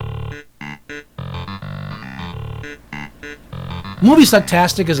Movie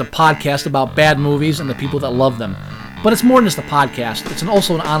Sucktastic is a podcast about bad movies and the people that love them. But it's more than just a podcast. It's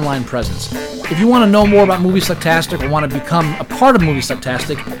also an online presence. If you want to know more about Movie Sucktastic or want to become a part of Movie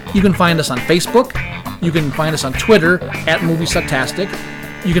Sucktastic, you can find us on Facebook. You can find us on Twitter at Movie Sucktastic.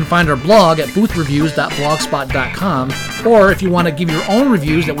 You can find our blog at boothreviews.blogspot.com. Or if you want to give your own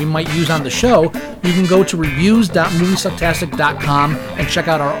reviews that we might use on the show, you can go to reviews.moviesucktastic.com and check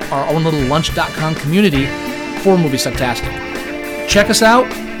out our own little lunch.com community for Movie Sucktastic. Check us out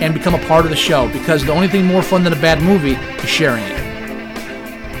and become a part of the show, because the only thing more fun than a bad movie is sharing it.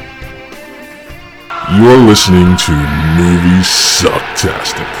 You're listening to Movie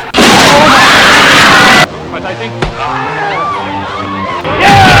Sucktastic. But I think...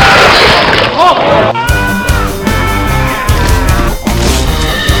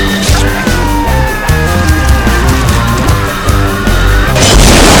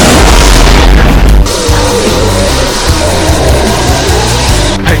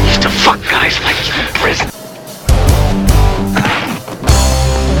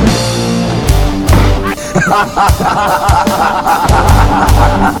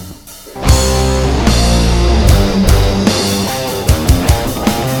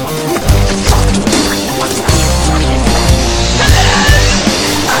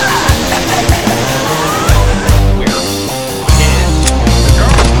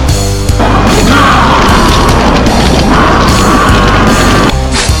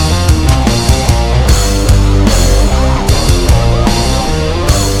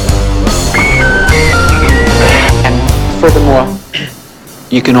 Furthermore,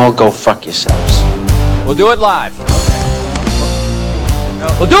 you can all go fuck yourselves. We'll do it live.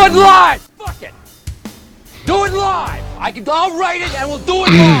 We'll do it live! Fuck it! Do it live! I'll write it and we'll do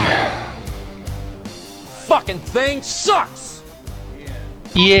it live! Fucking thing sucks!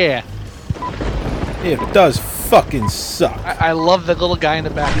 Yeah. It does fucking suck. I love the little guy in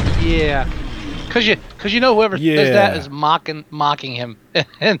the back. Yeah. Cause you know whoever does that is mocking him.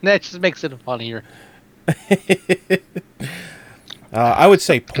 And that just makes it funnier. I would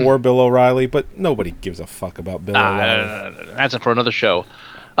say poor Bill O'Reilly, but nobody gives a fuck about Bill O'Reilly. That's for another show.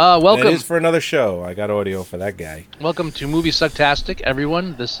 Welcome. It is for another show. I got audio for that guy. Welcome to Movie Sucktastic,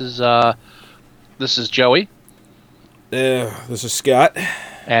 everyone. This is Joey. This is Scott.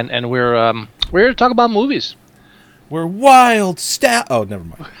 And we're here to talk about movies. We're wild Oh, never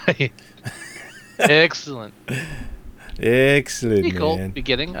mind. Excellent. Excellent, Pretty cool man.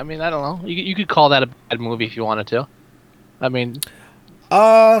 beginning. I mean, I don't know. You could call that a bad movie if you wanted to. I mean,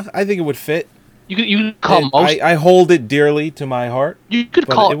 I think it would fit. You could call most. I hold it dearly to my heart. You could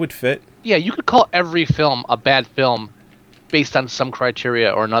but call it would fit. Yeah, you could call every film a bad film based on some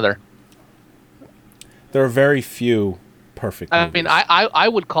criteria or another. There are very few perfect movies. I mean, I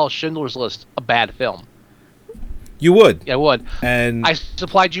would call Schindler's List a bad film. You would. Yeah, I would. And I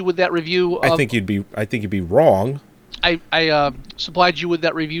supplied you with that review. I think you'd be wrong. I supplied you with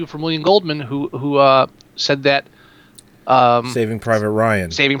that review from William Goldman, who said that Saving Private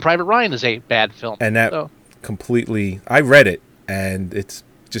Ryan. Saving Private Ryan is a bad film, and that completely. I read it, and it's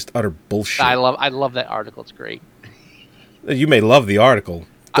just utter bullshit. I love that article. It's great. You may love the article.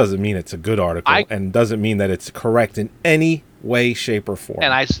 Doesn't mean it's a good article, and doesn't mean that it's correct in any way, shape, or form.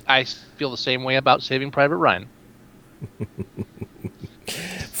 And I feel the same way about Saving Private Ryan.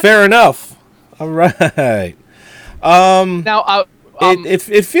 Fair enough. All right. Now,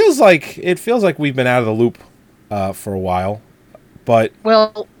 it feels like we've been out of the loop for a while, but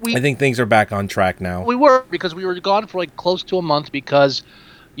I think things are back on track now. We were, because we were gone for like close to a month because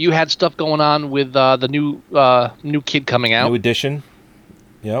you had stuff going on with the new kid coming out, New Edition.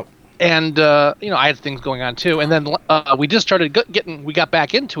 Yep. And I had things going on too, and then we just started we got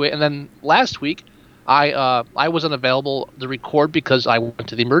back into it, and then last week I wasn't available to record because I went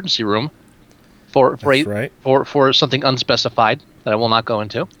to the emergency room for something unspecified that I will not go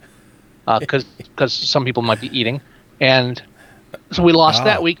into, because some people might be eating, and so we lost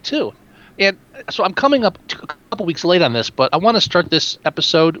that week too. And so I'm coming up a couple weeks late on this, but I want to start this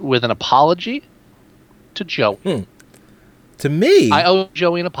episode with an apology to Joe. To me, I owe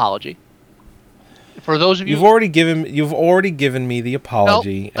Joey an apology. For those of you, you've already given me the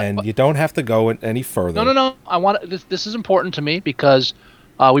apology, and you don't have to go any further. No. I want this is important to me because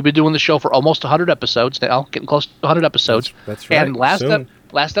we've been doing the show for almost 100 episodes now, getting close to 100 episodes. That's right. And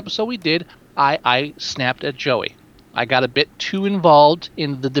last episode we did, I snapped at Joey. I got a bit too involved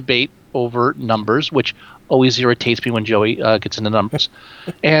in the debate over numbers, which always irritates me when Joey gets into numbers.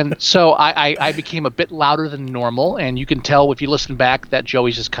 And so I became a bit louder than normal, and you can tell if you listen back that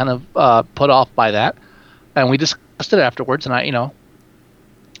Joey's just kind of put off by that. And we discussed it afterwards, and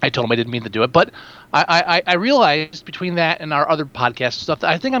I told him I didn't mean to do it, but I realized between that and our other podcast stuff that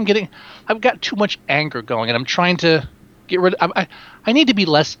I think I've got too much anger going, and I'm trying to get rid of. I need to be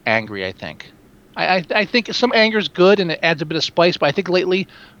less angry. I think. I think some anger is good and it adds a bit of spice, but I think lately,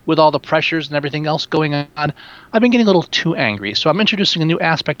 with all the pressures and everything else going on, I've been getting a little too angry. So I'm introducing a new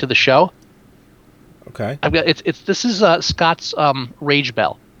aspect to the show. Okay. This is Scott's rage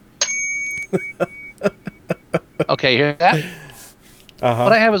bell. Okay, hear that?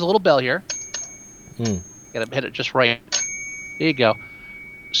 What I have is a little bell here. Gotta hit it just right. There you go.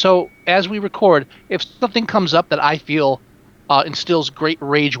 So as we record, if something comes up that I feel instills great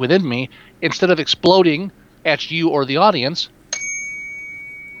rage within me, instead of exploding at you or the audience,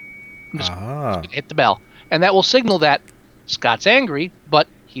 I'm just gonna hit the bell. And that will signal that Scott's angry, but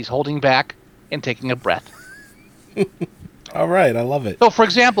he's holding back and taking a breath. All right, I love it. So, for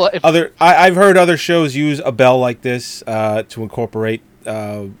example, if I've heard other shows use a bell like this to incorporate.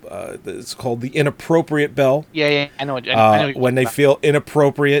 It's called the inappropriate bell. Yeah, I know. I know when they feel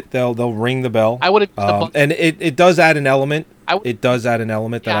inappropriate, they'll ring the bell. I would have, and it does add an element. It does add an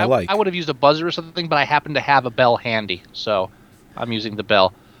element that I like. I would have used a buzzer or something, but I happen to have a bell handy, so I'm using the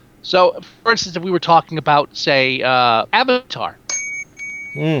bell. So, for instance, if we were talking about, say, Avatar.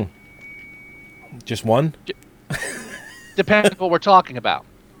 Just one? Depending on what we're talking about.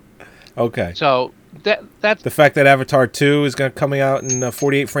 Okay. So that's the fact that Avatar 2 is coming out in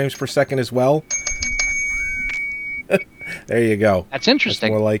 48 frames per second as well. There you go. That's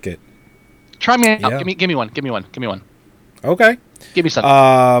interesting. That's more like it. Try me out. Yeah. Give me one. Okay. Give me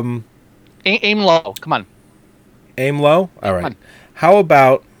something. Aim low. Come on. Aim low? All right. How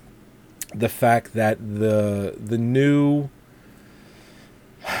about the fact that the new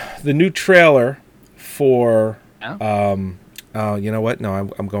trailer for you know what?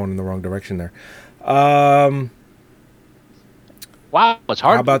 No, I'm going in the wrong direction there. Wow, it's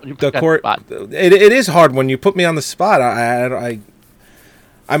hard. How about the court? It is hard when you put me on the spot. I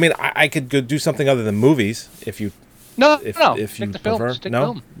mean, I could go do something other than movies if you. No. If you prefer.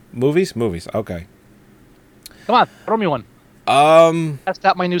 No. Movies. Okay. Come on, throw me one. Test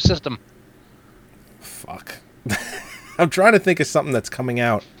out my new system. Fuck. I'm trying to think of something that's coming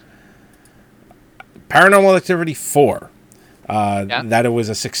out. Paranormal Activity 4. That it was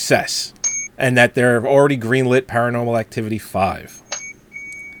a success. And that they're already greenlit Paranormal Activity 5.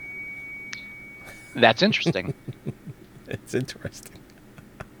 That's interesting. It's interesting.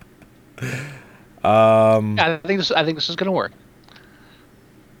 I think this is going to work.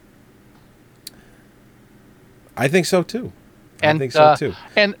 I think so too.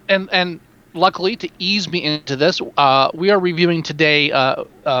 And luckily, to ease me into this, we are reviewing today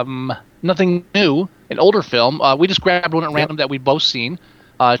nothing new, an older film. We just grabbed one at random that we've both seen,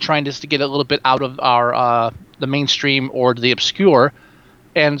 trying just to get a little bit out of our the mainstream or the obscure.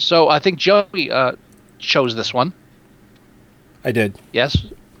 And so I think Joey chose this one. I did. Yes.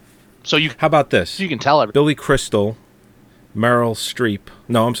 So how about this? You can tell everything. Billy Crystal, Meryl Streep.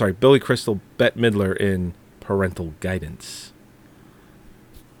 No, I'm sorry. Billy Crystal, Bette Midler in Parental Guidance.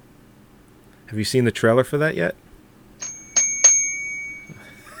 Have you seen the trailer for that yet?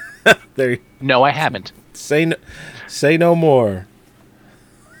 There. No, I haven't. Say no more.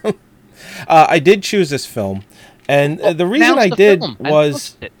 I did choose this film, and the reason I did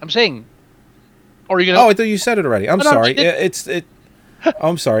was I'm saying. Or are you gonna? Oh, I thought you said it already. I'm sorry.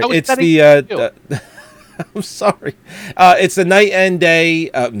 I'm sorry. It's I'm sorry. It's the Night and Day.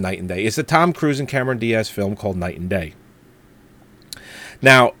 It's the Tom Cruise and Cameron Diaz film called Night and Day.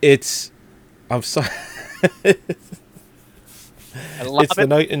 Now I'm sorry. It's the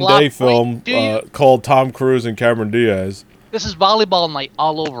Night and Day film called Tom Cruise and Cameron Diaz. This is volleyball night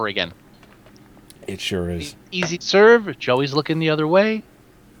all over again. It sure is. Easy serve. Joey's looking the other way.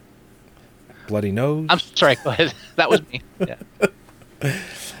 Bloody nose. I'm sorry. Go ahead. That was me. Yeah.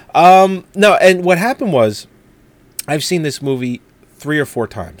 No, and what happened was, I've seen this movie 3 or 4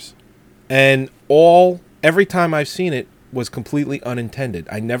 times, and every time I've seen it was completely unintended.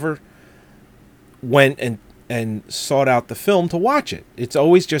 I never went and sought out the film to watch it. It's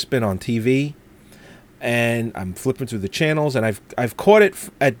always just been on TV, and I'm flipping through the channels, and I've caught it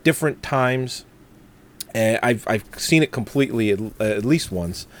at different times, and I've seen it completely at least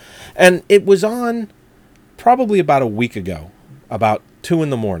once, and it was on probably about a week ago, about 2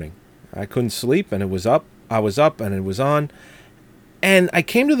 a.m. I couldn't sleep, and it was up. I was up, and it was on, and I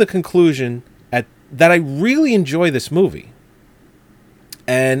came to the conclusion that I really enjoy this movie.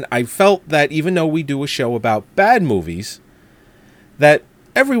 And I felt that even though we do a show about bad movies, that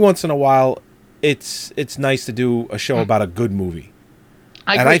every once in a while, it's nice to do a show about a good movie.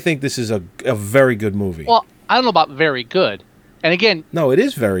 I think this is a very good movie. Well, I don't know about very good. And again, No, it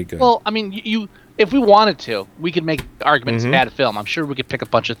is very good. well, I mean, you if we wanted to, we could make the argument it's a bad film. I'm sure we could pick a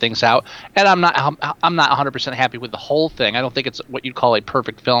bunch of things out. And I'm not 100% happy with the whole thing. I don't think it's what you'd call a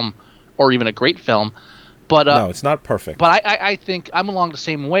perfect film or even a great film. But no, it's not perfect. But I think I'm along the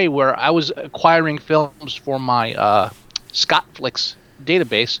same way where I was acquiring films for my Scotflix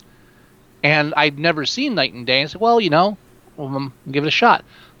database, and I'd never seen Night and Day. And I said, well, give it a shot.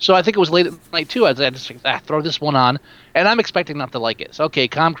 So I think it was late at night too. I just throw this one on, and I'm expecting not to like it. So okay,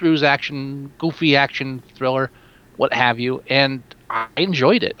 Tom Cruise action, goofy action thriller, what have you, and I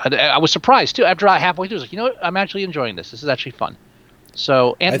enjoyed it. I was surprised too. After halfway through, I was like, what? I'm actually enjoying this. This is actually fun.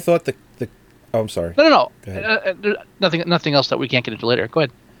 So and I thought the oh, I'm sorry. No. Go ahead. Nothing else that we can't get into later. Go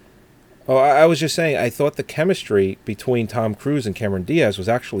ahead. Oh, I was just saying, I thought the chemistry between Tom Cruise and Cameron Diaz was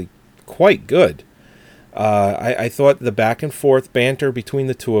actually quite good. I thought the back and forth banter between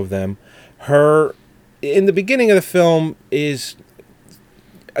the two of them, her in the beginning of the film is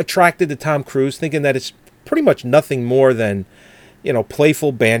attracted to Tom Cruise, thinking that it's pretty much nothing more than,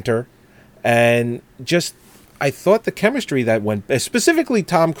 playful banter, and just I thought the chemistry that went, specifically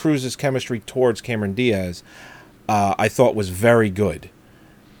Tom Cruise's chemistry towards Cameron Diaz, I thought was very good.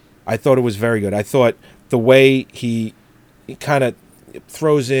 I thought it was very good. I thought the way he kind of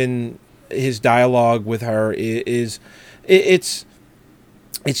throws in his dialogue with her it's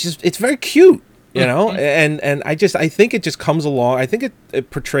very cute, and I think it just comes along. I think it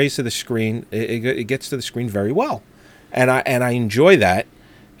portrays to the screen. It gets to the screen very well, and I enjoy that.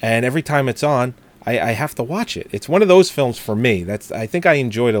 And every time it's on, I have to watch it. It's one of those films for me. I think I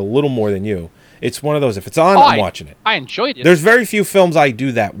enjoyed it a little more than you. It's one of those. If it's on, I'm watching it. I enjoyed it. There's very few films I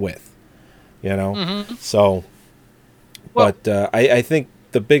do that with, So, well, but I think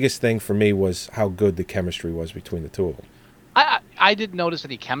the biggest thing for me was how good the chemistry was between the two of them. I didn't notice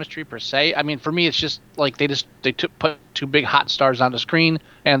any chemistry per se. I mean, for me, it's just like they put two big hot stars on the screen,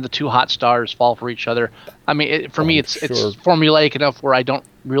 and the two hot stars fall for each other. I mean, for me, it's formulaic enough where I don't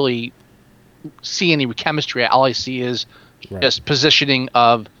really see any chemistry. All I see is just positioning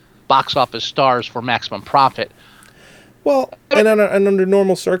of box office stars for maximum profit. Well, and under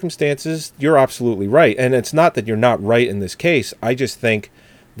normal circumstances, you're absolutely right. And it's not that you're not right in this case. I just think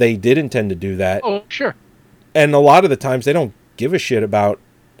they did intend to do that. Oh, sure. And a lot of the times they don't give a shit about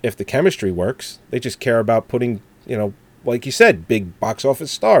if the chemistry works. They just care about putting, like you said, big box office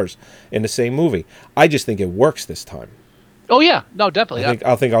stars in the same movie. I just think it works this time. Oh, yeah. No, definitely.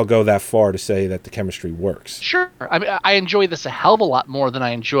 I think I'll go that far to say that the chemistry works. Sure. I mean, I enjoy this a hell of a lot more than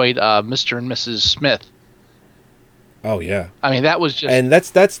I enjoyed Mr. and Mrs. Smith. Oh, yeah. I mean, that was just... And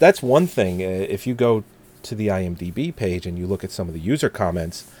that's one thing. If you go to the IMDb page and you look at some of the user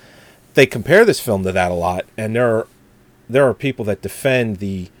comments, they compare this film to that a lot. And there are people that defend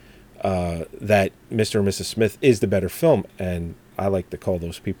that Mr. and Mrs. Smith is the better film. And I like to call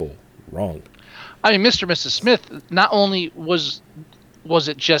those people wrong. I mean, Mr. and Mrs. Smith, not only was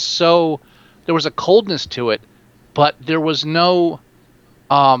it just so... There was a coldness to it, but there was no...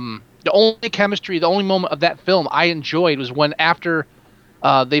 the only chemistry, the only moment of that film I enjoyed was when after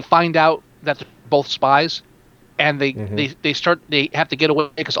they find out that they're both spies, and they have to get away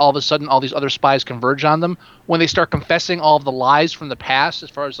because all of a sudden all these other spies converge on them. When they start confessing all of the lies from the past, as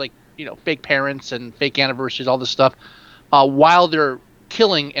far as fake parents and fake anniversaries, all this stuff, while they're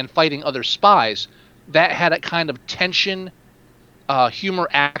killing and fighting other spies, that had a kind of tension, humor,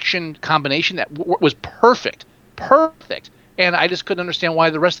 action combination that was perfect. And I just couldn't understand why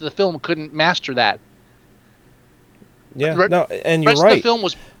the rest of the film couldn't master that. Yeah, and you're right.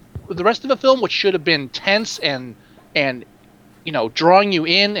 The rest of the film, which should have been tense and drawing you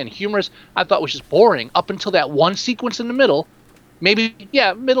in and humorous, I thought was just boring up until that one sequence in the middle. I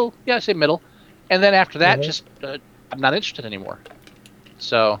say middle, and then after that, just I'm not interested anymore.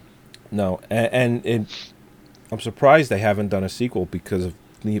 So. No, and I'm surprised they haven't done a sequel because of.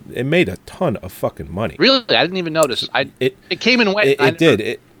 It made a ton of fucking money. Really? I didn't even notice. It came in wet. It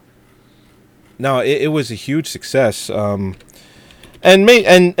did. It was a huge success. And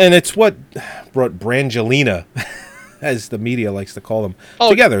it's what brought Brangelina, as the media likes to call them,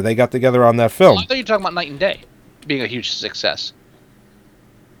 together. They got together on that film. I thought you were talking about Night and Day being a huge success.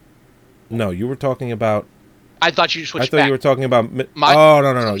 No, you were talking about... I thought you switched back. I thought you were talking about...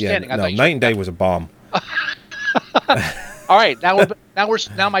 No. Yeah, no, Night and Day was a bomb. All right,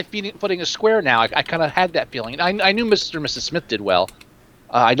 now my footing is square now. I kind of had that feeling. I knew Mr. and Mrs. Smith did well.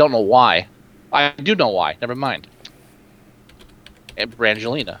 I don't know why. I do know why. Never mind. And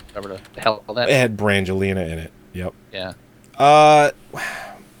Brangelina. Remember the hell that? It had Brangelina in it. Yep. Yeah.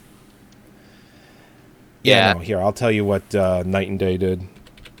 Yeah. No, here, I'll tell you what Night and Day did.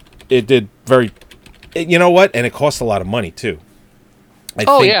 It did very... You know what? And it cost a lot of money, too.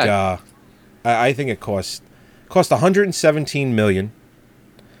 I think it cost 117 million.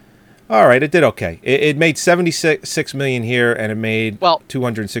 All right, it did okay. It made 76 million here, and it made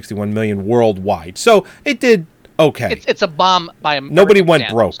 261 million worldwide. So it did okay. It's a bomb by American Nobody went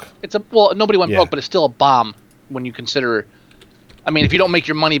standards. broke. Nobody went broke, but it's still a bomb when you consider. I mean, if you don't make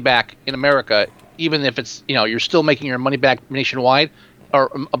your money back in America, even if it's you're still making your money back nationwide or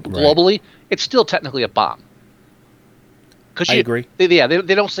globally, it's still technically a bomb. I agree. They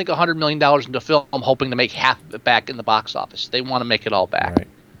don't sink $100 million into a film hoping to make half of it back in the box office. They want to make it all back. Right.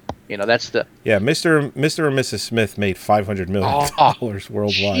 That's the Mr. and Mrs. Smith made $500 million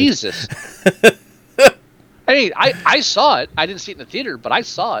worldwide. Jesus. I mean, I saw it. I didn't see it in the theater, but I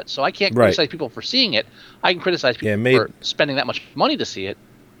saw it, so I can't criticize people for seeing it. I can criticize people for spending that much money to see it.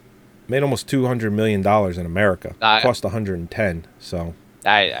 Made almost $200 million in America. Cost 110. So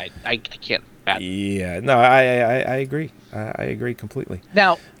I can't. Yeah, no, I agree. I agree completely.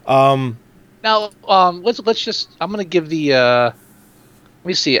 Now, let's just. I'm gonna give the. Let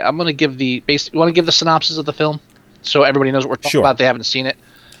me see. I'm gonna give the basic. You want to give the synopsis of the film, so everybody knows what we're talking about. They haven't seen it.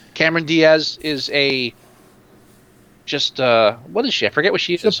 Cameron Diaz is a. Just what is she? I forget what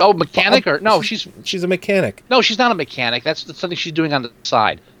she is. Mechanic or no? She's a mechanic. No, she's not a mechanic. That's something she's doing on the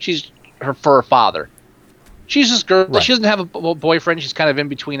side. She's for her father. She's this girl. Right. She doesn't have a boyfriend. She's kind of in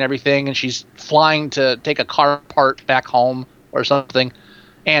between everything, and she's flying to take a car apart back home or something,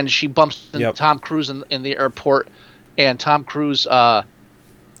 and she bumps into Tom Cruise in the airport, and Tom Cruise. You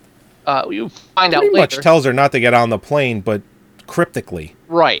find out later. Pretty much tells her not to get on the plane, but cryptically.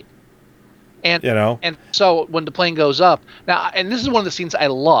 Right. And and so when the plane goes up now, and this is one of the scenes I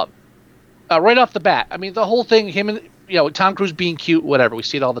love, right off the bat. I mean, the whole thing, him and Tom Cruise being cute, whatever. We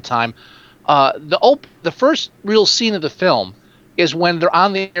see it all the time. The first real scene of the film is when they're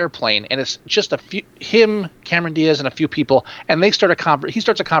on the airplane, and it's just him, Cameron Diaz, and a few people, and they start he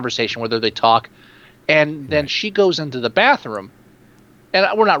starts a conversation, whether they talk, and then she goes into the bathroom, and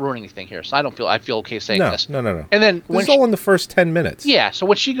we're not ruining anything here, so I feel okay saying this. No. And then this is all in the first 10 minutes. Yeah, so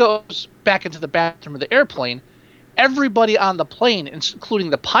when she goes back into the bathroom of the airplane, everybody on the plane, including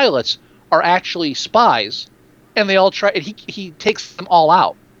the pilots, are actually spies, and they all try. And he takes them all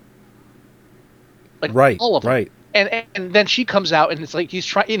out. Like all of them. Right. And then she comes out, and it's like he's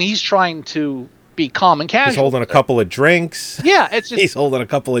trying to be calm and casual. He's holding a couple of drinks. Yeah, it's just, he's holding a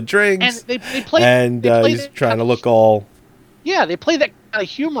couple of drinks. And they play, and he's trying to look all. Yeah, they play that kind of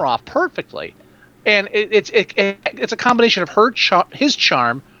humor off perfectly, and it's a combination of his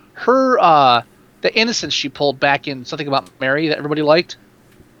charm, her the innocence she pulled back in Something About Mary that everybody liked.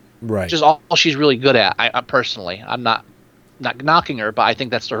 Right. Which is all she's really good at. I personally, I'm not knocking her, but I think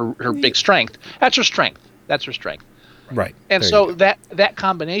that's her big strength. That's her strength. Right. And so that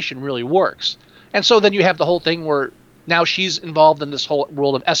combination really works. And so then you have the whole thing where now she's involved in this whole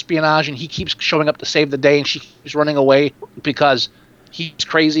world of espionage, and he keeps showing up to save the day, and she keeps running away because he's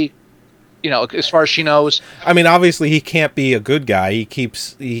crazy, as far as she knows. I mean, obviously he can't be a good guy. He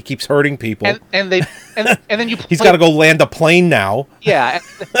keeps hurting people. And then you he's got to go land a plane now. Yeah,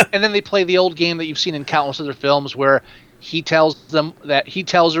 and then they play the old game that you've seen in countless other films where he tells her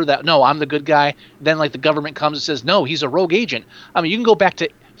that no, I'm the good guy. Then like the government comes and says no, he's a rogue agent. I mean, you can go back to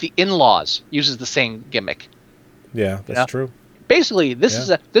The In-Laws, uses the same gimmick. Yeah, that's true. Basically, this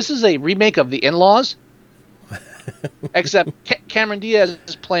is a remake of The In-Laws, except Cameron Diaz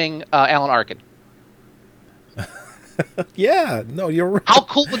is playing Alan Arkin. Yeah, no, you're right. How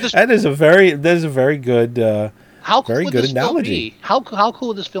cool would this? That is a very good. How cool very would good this analogy. Film be? How cool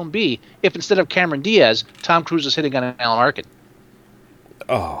would this film be if instead of Cameron Diaz, Tom Cruise is hitting on Alan Arkin?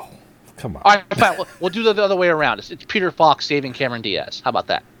 Oh, come on! All right, fine. We'll do the other way around. It's Peter Falk saving Cameron Diaz. How about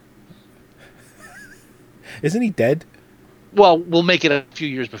that? Isn't he dead? Well, we'll make it a few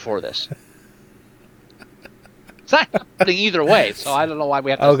years before this. It's not happening either way, so I don't know why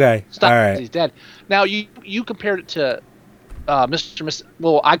we have to stop. All right. He's dead. Now, you compared it to I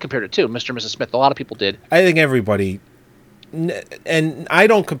compared it to Mr. and Mrs. Smith. A lot of people did. I think everybody, and I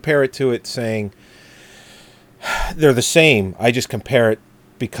don't compare it to it saying they're the same. I just compare it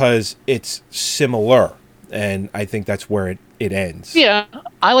because it's similar, and I think that's where it ends. Yeah,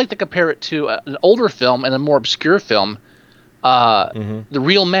 I like to compare it to an older film and a more obscure film, The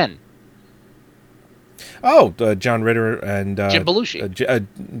Real Men. Oh, John Ritter and Jim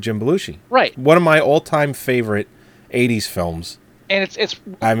Belushi. Jim Belushi. Right. One of my all-time favorite 80s films. And it's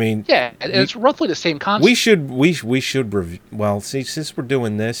I mean, yeah, it's roughly the same concept. We should review. Well, see, since we're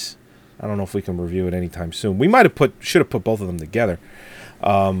doing this, I don't know if we can review it anytime soon. We should have put both of them together.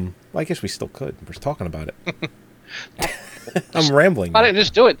 Well, I guess we still could. We're talking about it. I'm rambling. I didn't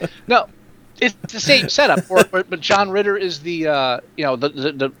just do it. No, It's the same setup, but John Ritter is the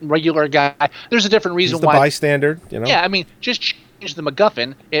the regular guy. There's a different reason He's the why. bystander, Yeah, I mean, just change the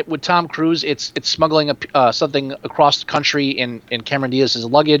MacGuffin. With Tom Cruise, it's smuggling something across the country in Cameron Diaz's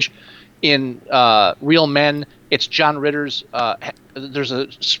luggage. In Real Men, it's John Ritter's. There's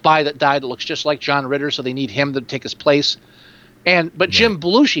a spy that died that looks just like John Ritter, so they need him to take his place. But Jim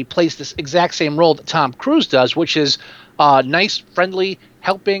Belushi plays this exact same role that Tom Cruise does, which is nice, friendly,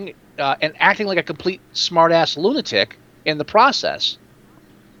 helping, and acting like a complete smart-ass lunatic in the process.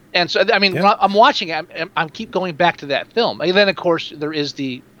 And so, I mean, when I'm watching it, I keep going back to that film. And then, of course, there is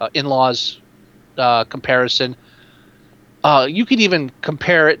the In-Laws comparison. You could even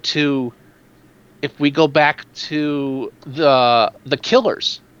compare it to, if we go back to the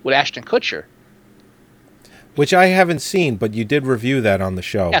Killers with Ashton Kutcher. Which I haven't seen, but you did review that on the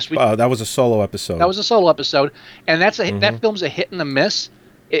show. Yes, that was a solo episode. That was a solo episode, and that film's a hit and a miss.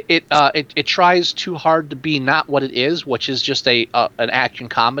 It tries too hard to be not what it is, which is just an action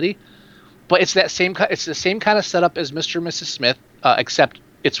comedy. But it's the same kind of setup as Mr. and Mrs. Smith, except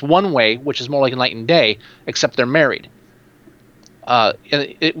it's one way, which is more like a Night and Day, except they're married.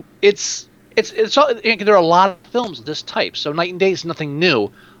 It's there are a lot of films of this type, so Night and Day is nothing new.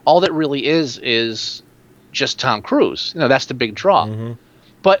 All that really is just Tom Cruise. That's the big draw.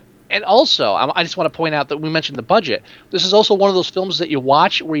 But and also, I just want to point out that we mentioned the budget. This is also one of those films that you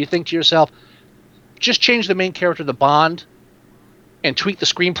watch where you think to yourself, just change the main character to Bond and tweak the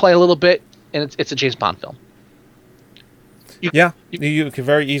screenplay a little bit, and it's a James Bond film. You can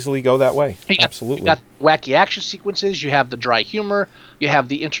very easily go that way. Absolutely. You got wacky action sequences. You have the dry humor. You have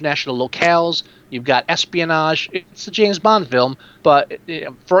the international locales. You've got espionage. It's a James Bond film, but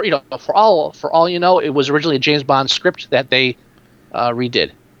for all you know, it was originally a James Bond script that they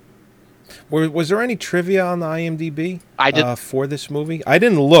redid. Was there any trivia on the IMDb? I did for this movie. I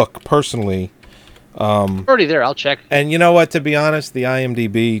didn't look personally. Already there. I'll check. And you know what? To be honest, the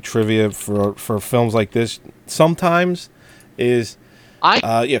IMDb trivia for films like this sometimes is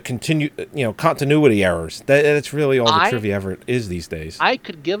continuity errors. That's really all the trivia ever is these days. I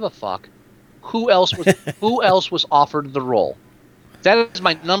could give a fuck who else was offered the role. That is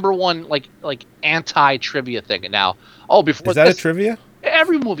my number one like anti trivia thing. And now, before is that a trivia?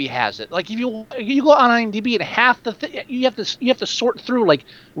 Every movie has it. Like if you go on IMDb and half the you have to sort through like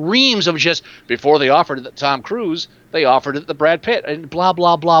reams of just before they offered it to Tom Cruise, they offered it to Brad Pitt and blah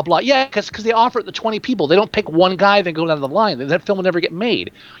blah blah blah. Yeah, because they offer it to 20 people. They don't pick one guy then go down the line. That film will never get made.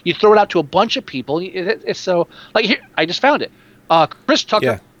 You throw it out to a bunch of people. It's so like here I just found it.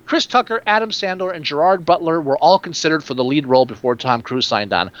 Chris Tucker, Adam Sandler, and Gerard Butler were all considered for the lead role before Tom Cruise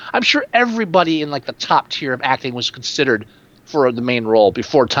signed on. I'm sure everybody in like the top tier of acting was considered for the main role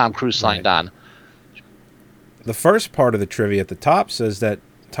before Tom Cruise signed on. The first part of the trivia at the top says that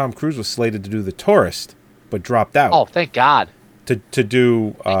Tom Cruise was slated to do The Tourist, but dropped out. Oh, thank God! To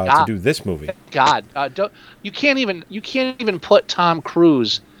do this movie. Thank God, you can't even put Tom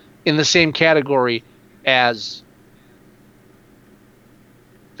Cruise in the same category as.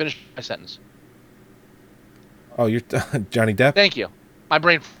 Finish my sentence. Oh, you're Johnny Depp? Thank you. My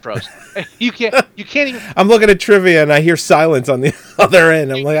brain froze. You can't even. I'm looking at trivia and I hear silence on the other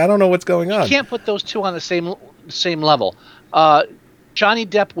end. I'm like, I don't know what's going on. You can't put those two on the same level. Johnny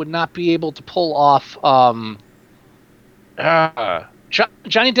Depp would not be able to pull off.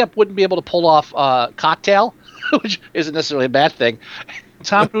 Johnny Depp wouldn't be able to pull off Cocktail, which isn't necessarily a bad thing.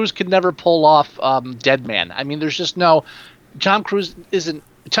 Tom Cruise could never pull off Dead Man. I mean, there's just no. Tom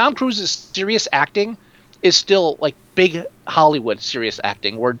Cruise's serious acting is still like big Hollywood serious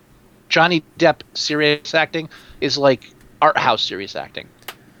acting, where Johnny Depp serious acting is like art house serious acting.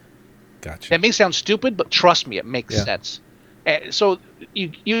 Gotcha. That may sound stupid, but trust me, it makes sense. So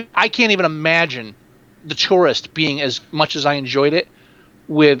I can't even imagine The Tourist being as much as I enjoyed it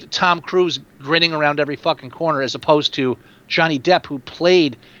with Tom Cruise grinning around every fucking corner, as opposed to Johnny Depp, who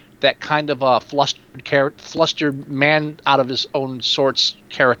played that kind of a flustered man out of his own sorts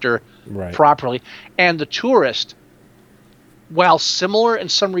character properly. And The Tourist, while similar in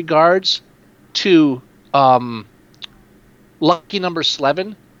some regards to Lucky Number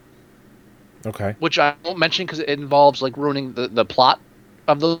 11, which I won't mention because it involves like ruining the plot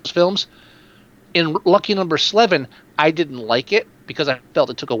of those films. In Lucky Number 11, I didn't like it because I felt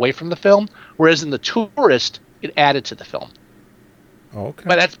it took away from the film, whereas in The Tourist, it added to the film. Oh, okay.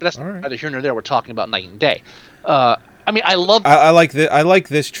 But that's right. Neither here nor there. We're talking about Night and Day. I mean, I love. I like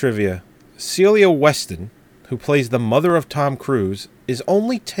this trivia. Celia Weston, who plays the mother of Tom Cruise, is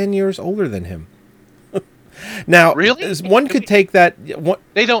only 10 years older than him. Now, really, one could take that.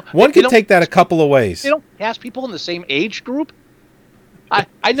 Take that a couple of ways. They don't cast people in the same age group.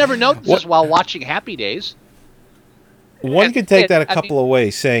 I never noticed this while watching Happy Days. One could take that a couple of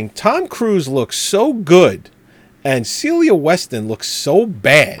ways, saying Tom Cruise looks so good and Celia Weston looks so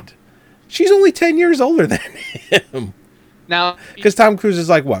bad. She's only 10 years older than him. Now, because Tom Cruise is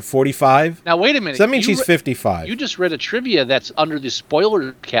like, what, 45? Now, wait a minute. So that means she's 55. You just read a trivia that's under the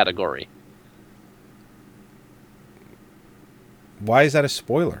spoiler category. Why is that a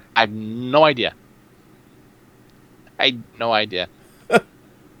spoiler? I have no idea.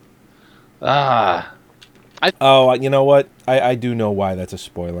 Oh, you know what? I do know why that's a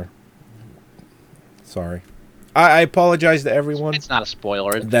spoiler. Sorry. I apologize to everyone. It's not a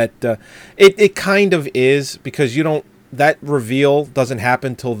spoiler. That it kind of is, because you don't. That reveal doesn't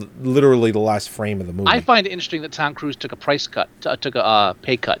happen till literally the last frame of the movie. I find it interesting that Tom Cruise took a pay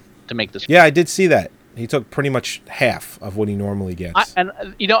cut to make this. Yeah, I did see that. He took pretty much half of what he normally gets. And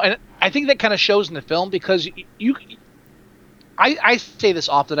I think that kind of shows in the film, because I say this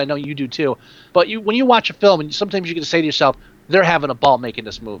often. I know you do too. But when you watch a film, and sometimes you get to say to yourself, "They're having a ball making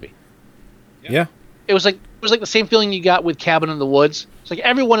this movie." Yeah. It was like the same feeling you got with Cabin in the Woods. It's like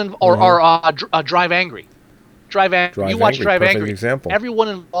everyone Drive Angry. You watch Drive Angry. Example. Everyone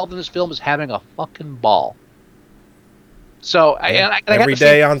involved in this film is having a fucking ball. So every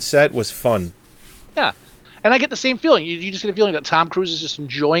day on set was fun. Yeah, and I get the same feeling. You just get a feeling that Tom Cruise is just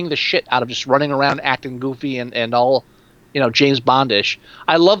enjoying the shit out of just running around, acting goofy and all, James Bondish.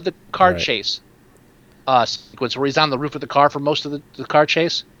 I love the car chase sequence where he's on the roof of the car for most of the car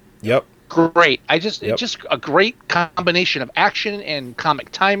chase. Yep. Great. It's just a great combination of action and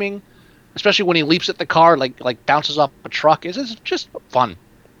comic timing, especially when he leaps at the car, like bounces off a truck. It's just fun.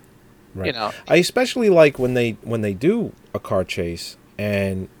 Right. I especially like when they do a car chase,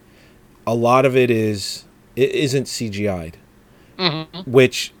 and a lot of it isn't CGI'd,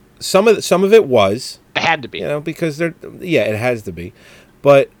 which some of it was. It had to be, because it has to be,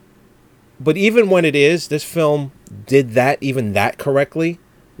 but even when it is, this film did that correctly.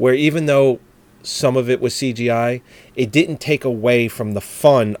 Where even though some of it was CGI, it didn't take away from the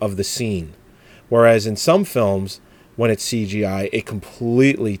fun of the scene. Whereas in some films, when it's CGI, it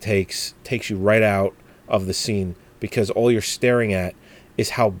completely takes you right out of the scene, because all you're staring at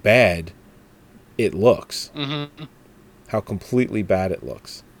is how bad it looks. Mm-hmm. How completely bad it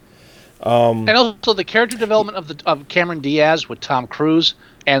looks. And also the character development of Cameron Diaz with Tom Cruise,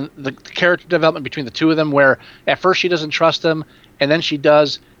 and the character development between the two of them, where at first she doesn't trust him, and then she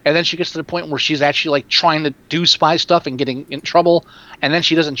does, and then she gets to the point where she's actually trying to do spy stuff and getting in trouble, and then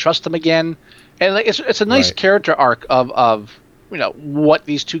she doesn't trust him again. And it's a nice character arc of what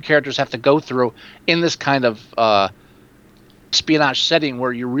these two characters have to go through in this kind of espionage setting,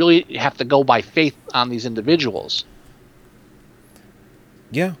 where you really have to go by faith on these individuals.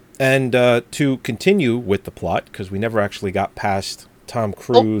 Yeah, and to continue with the plot, because we never actually got past Tom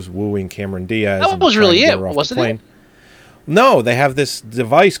Cruise wooing Cameron Diaz. That was really it, wasn't it? No, they have this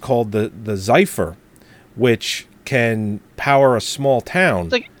device called the Zypher, which can power a small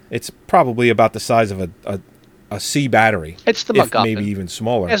town. It's probably about the size of a C battery. It's the MacGuffin. Maybe even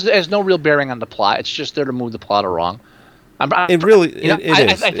smaller. It has no real bearing on the plot. It's just there to move the plot along. It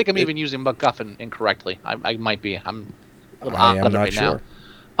is. I think I'm even using MacGuffin incorrectly. I might be. I'm a little I am not sure. Now.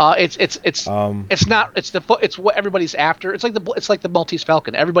 It's not. It's what everybody's after. It's like the Maltese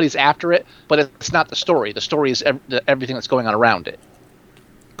Falcon. Everybody's after it, but it's not the story. The story is everything that's going on around it.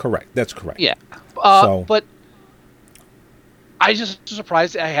 Correct. That's correct. Yeah. But I just was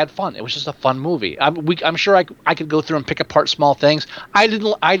surprised that I had fun. It was just a fun movie. I'm sure I could go through and pick apart small things. I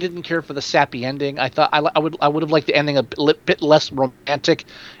didn't care for the sappy ending. I thought I would have liked the ending a bit less romantic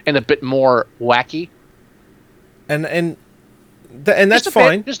and a bit more wacky. And that's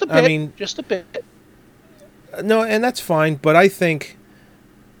fine. Just a bit. Just a bit. No, and that's fine. But I think,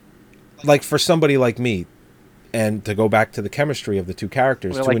 for somebody like me, and to go back to the chemistry of the two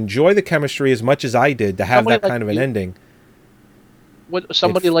characters, to enjoy the chemistry as much as I did, to have that kind of an ending. What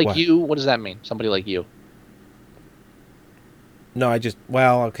you? What does that mean? Somebody like you? No,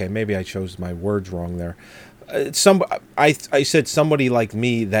 okay, maybe I chose my words wrong there. I said somebody like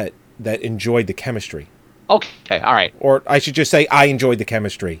me that enjoyed the chemistry. Okay, all right. Or I should just say I enjoyed the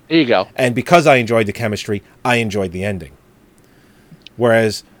chemistry. There you go. And because I enjoyed the chemistry, I enjoyed the ending.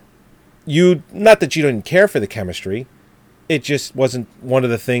 Whereas not that you didn't care for the chemistry, it just wasn't one of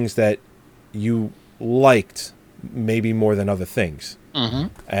the things that you liked maybe more than other things. Mm-hmm.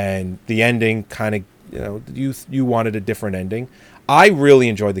 And the ending kind of, you wanted a different ending. I really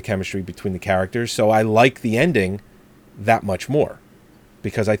enjoyed the chemistry between the characters, so I like the ending that much more,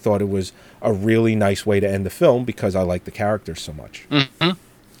 because I thought it was a really nice way to end the film, because I like the characters so much. Mm-hmm.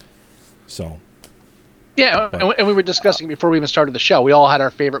 So, Yeah, and we were discussing before we even started the show. We all had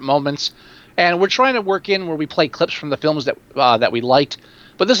our favorite moments, and we're trying to work in where we play clips from the films that we liked.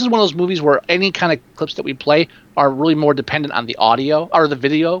 But this is one of those movies where any kind of clips that we play are really more dependent on the audio or the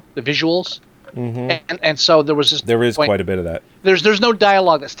video, the visuals. Mm-hmm. And so there is quite a bit of that. There's no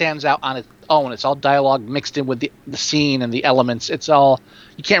dialogue that stands out on its own. It's all dialogue mixed in with the scene and the elements. It's all,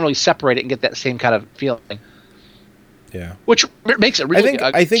 you can't really separate it and get that same kind of feeling. Yeah, which makes it really.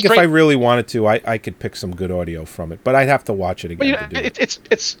 I think if I really wanted to, I could pick some good audio from it, but I'd have to watch it again.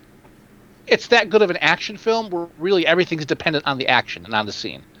 It's that good of an action film where really everything's dependent on the action and on the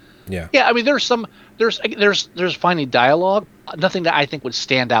scene. Yeah. Yeah, I mean, there's finally dialogue, nothing that I think would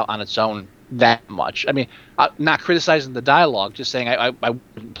stand out on its own that much. I mean, not criticizing the dialogue, just saying I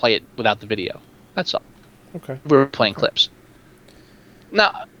wouldn't play it without the video. That's all. Okay. We're playing clips.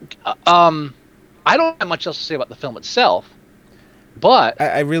 Now, I don't have much else to say about the film itself, but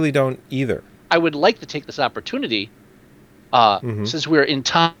I really don't either. I would like to take this opportunity, since we're in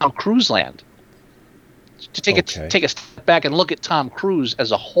Tom Cruise land, to take a step back and look at Tom Cruise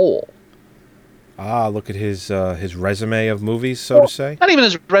as a whole. Look at his resume of movies, so to say. Not even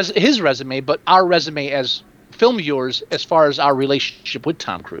his resume, but our resume as film viewers, as far as our relationship with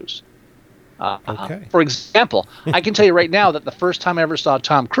Tom Cruise. Okay. For example, I can tell you right now that the first time I ever saw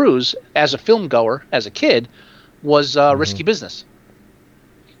Tom Cruise as a film goer, as a kid, was Risky Business.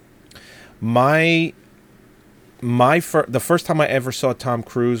 The first time I ever saw Tom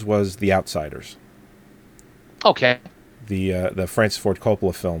Cruise was The Outsiders. Okay. The Francis Ford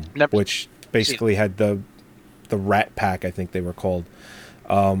Coppola film, which basically had the Rat Pack, I think they were called,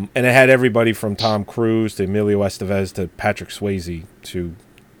 and it had everybody from Tom Cruise to Emilio Estevez to Patrick Swayze to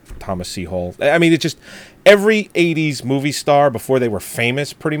Thomas C. Hall. I mean, it's just every 80s movie star before they were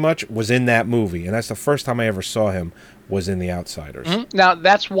famous pretty much was in that movie, and that's the first time I ever saw him was in The Outsiders. Mm-hmm. Now,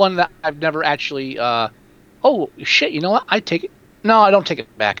 that's one that I've never actually oh, shit, you know what? I take it. No, I don't take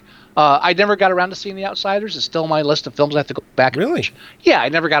it back. I never got around to seeing The Outsiders. It's still on my list of films I have to go back and watch. Yeah, I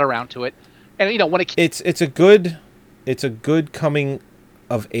never got around to it. And, you know, when it's a good coming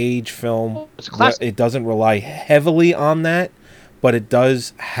of age film. It's a classic. It doesn't rely heavily on that, but it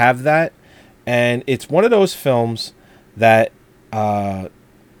does have that, and it's one of those films that and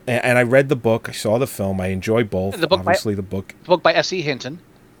I read the book, I saw the film, I enjoy both. The book the book by S.E. Hinton,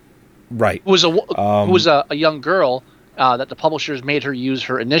 right? Who was a young girl that the publishers made her use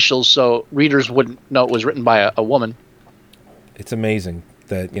her initials so readers wouldn't know it was written by a woman. It's amazing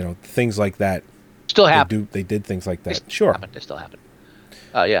that, you know, things like that still happen. They did things like that. Sure, they still happen.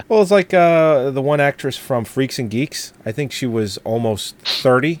 Yeah. Well, it's like the one actress from Freaks and Geeks. I think she was almost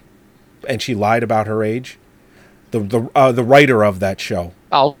 30, and she lied about her age. The writer of that show.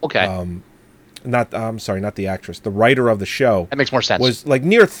 Oh, okay. I'm sorry, not the actress. The writer of the show. That makes more sense. Was like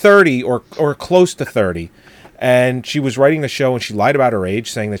near 30 or close to 30, and she was writing the show, and she lied about her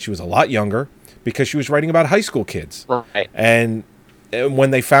age, saying that she was a lot younger because she was writing about high school kids. Right. And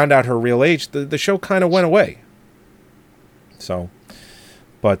when they found out her real age, the show kind of went away. So.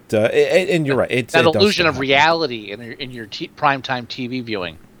 But and you're right. It's that illusion of reality in your primetime TV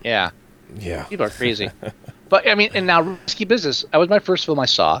viewing. Yeah. Yeah. People are crazy. But I mean, and now Risky Business. That was my first film I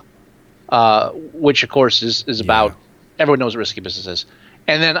saw, which of course is about everyone knows what Risky Business is.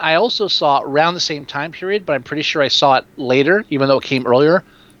 And then I also saw around the same time period, but I'm pretty sure I saw it later, even though it came earlier,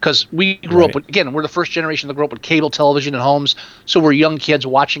 because we grew up with, again, we're the first generation that grew up with cable television in homes, so we're young kids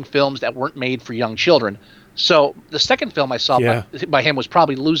watching films that weren't made for young children. So the second film I saw by him was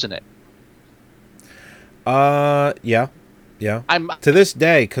probably Losing It. Yeah. I'm to this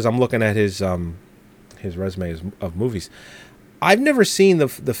day, because I'm looking at his resume of movies. I've never seen the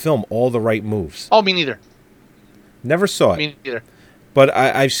film All the Right Moves. Oh, me neither. Never saw it. Me neither. But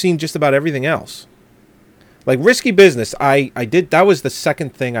I've seen just about everything else. Like Risky Business, I did. That was the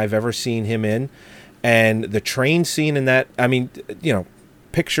second thing I've ever seen him in, and the train scene in that. I mean, you know,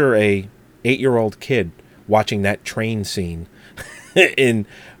 picture a 8-year-old kid watching that train scene in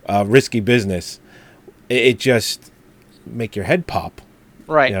Risky Business. It just make your head pop.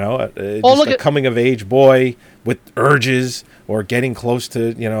 Right. You know, just a coming-of-age boy with urges or getting close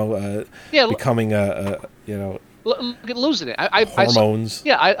to, you know, becoming Look at Losing It. Hormones.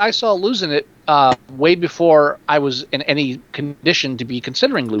 I saw Losing It way before I was in any condition to be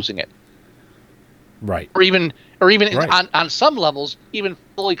considering losing it. Right. Or even right. on some levels, even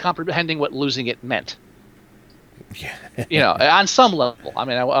fully comprehending what losing it meant. Yeah. You know, on some level. I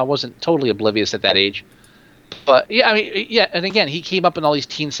mean, I wasn't totally oblivious at that age. But, yeah, I mean, yeah, and again, he came up in all these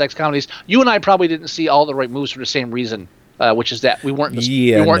teen sex comedies. You and I probably didn't see All the Right Moves for the same reason, which is that we weren't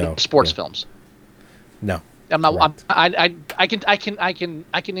in sports films. No. I'm not. I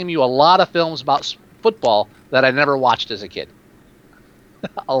can name you a lot of films about football that I never watched as a kid.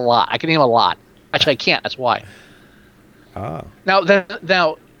 A lot. I can name a lot. Actually, I can't. That's why. Ah. Now,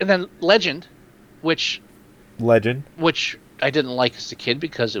 and then Legend, which I didn't like as a kid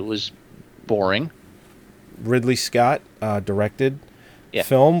because it was boring. Ridley Scott directed Yeah.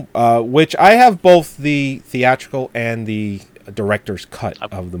 film, which I have both the theatrical and the director's cut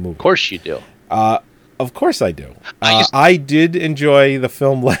of the movie. Of course you do. Of course I do. I did enjoy the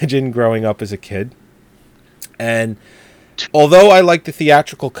film Legend growing up as a kid. And although I like the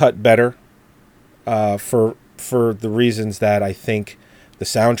theatrical cut better, for the reasons that I think the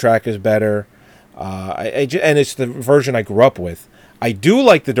soundtrack is better, and it's the version I grew up with, I do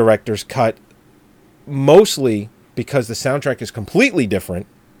like the director's cut mostly because the soundtrack is completely different,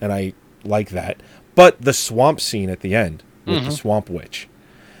 and I like that. But the swamp scene at the end with the Swamp Witch,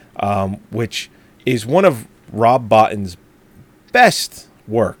 which is one of Rob Bottin's best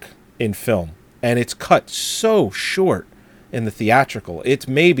work in film, and it's cut so short in the theatrical. It's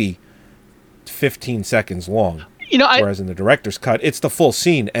maybe 15 seconds long. Whereas in the director's cut, it's the full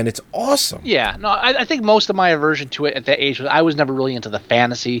scene, and it's awesome. Yeah, no, I think most of my aversion to it at that age was I was never really into the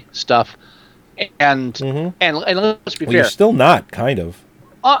fantasy stuff, and let's be fair, You're still not, kind of.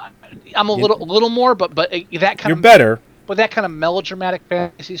 I'm a little more, but that kind You're of better. But that kind of melodramatic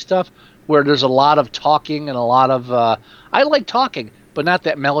fantasy stuff, where there's a lot of talking and a lot of I like talking, but not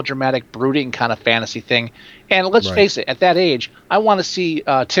that melodramatic, brooding kind of fantasy thing. And let's face it, at that age, I want to see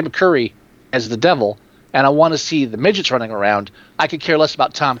Tim Curry as the devil. And I want to see the midgets running around. I could care less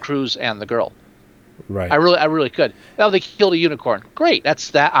about Tom Cruise and the girl. Right. I really could. Oh, they killed a unicorn. Great.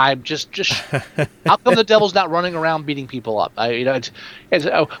 That's that. I'm just. How come the devil's not running around beating people up? We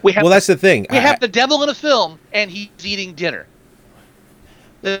have. Well, that's the thing. We have the devil in a film, and he's eating dinner.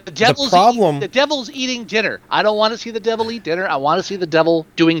 The devil's eating dinner. I don't want to see the devil eat dinner. I want to see the devil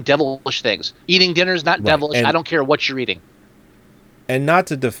doing devilish things. Eating dinner is not devilish. And I don't care what you're eating. And not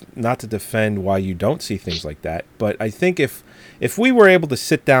to defend why you don't see things like that, but I think if we were able to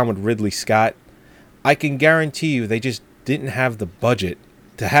sit down with Ridley Scott, I can guarantee you they just didn't have the budget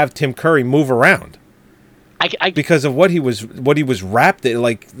to have Tim Curry move around. Because of what he was wrapped in,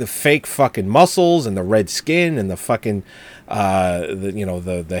 like the fake fucking muscles and the red skin and the fucking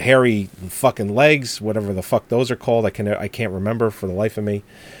the hairy fucking legs, whatever the fuck those are called. I can't remember for the life of me.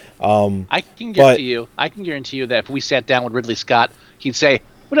 I can guarantee you that if we sat down with Ridley Scott, he'd say,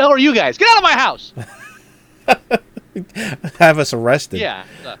 "What the hell are you guys? Get out of my house!" Have us arrested. Yeah.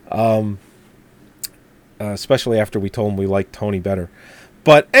 Especially after we told him we liked Tony better.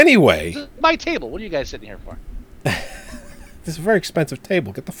 But anyway, This is my table. What are you guys sitting here for? this is a very expensive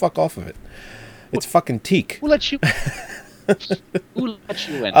table. Get the fuck off of it. It's fucking teak. Who let you? Who let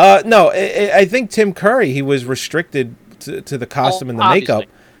you in? No, I think Tim Curry, he was restricted to the costume and the makeup.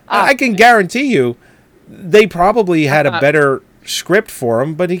 I can guarantee you they probably had a better script for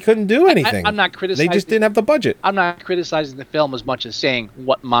him, but he couldn't do anything. I'm not criticizing. They just didn't have the budget. I'm not criticizing the film as much as saying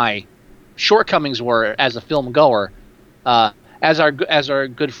what my shortcomings were as a film goer. As our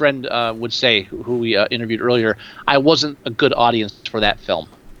good friend would say, who we interviewed earlier, I wasn't a good audience for that film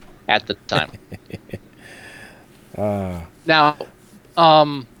at the time. Now,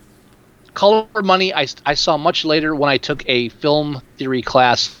 Color Money, I saw much later when I took a film theory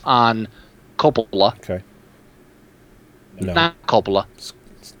class on Coppola. Okay. No. Not Coppola.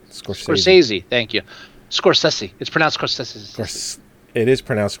 Scorsese. Thank you. Scorsese. It's pronounced Scorsese. It is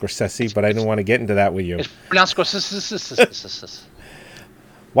pronounced Scorsese, but I didn't want to get into that with you. It's pronounced Scorsese.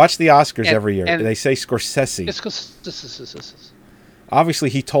 Watch the Oscars every year. They say Scorsese. It's Scorsese. Obviously,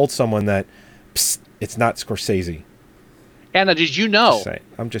 he told someone that it's not Scorsese. Anna, did you know?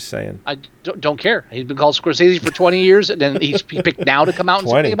 I'm just saying. I don't care. He's been called Scorsese for 20 years, and then he picked now to come out and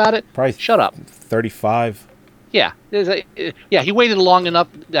say something about it? Probably shut up. 35. Yeah. He waited long enough.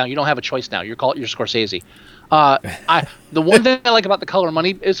 Now, you don't have a choice now. You're Scorsese. The one thing I like about The Color of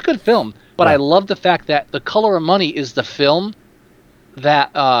Money, it's a good film, but I love the fact that The Color of Money is the film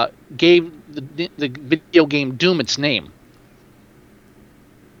that gave the video game Doom its name.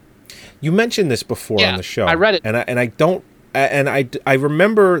 You mentioned this before on the show. I read it, I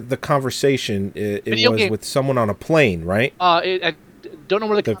remember the conversation. It was with someone on a plane, right? I don't know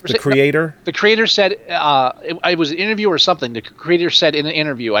where the creator. The creator said it was an interview or something. The creator said in an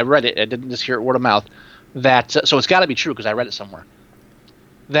interview, I read it. I didn't just hear it word of mouth. That so it's got to be true because I read it somewhere.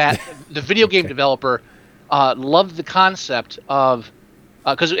 That the video game developer loved the concept of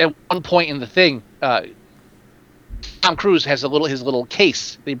because at one point in the thing, Tom Cruise has his little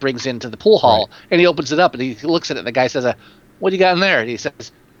case that he brings into the pool hall, and he opens it up and he looks at it. And the guy says, "What do you got in there?" And he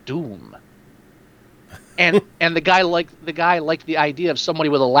says, "Doom." and the guy liked the idea of somebody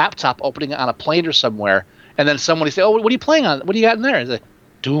with a laptop opening it on a plane or somewhere, and then somebody say, "Oh, what are you playing on? What do you got in there?" He's like,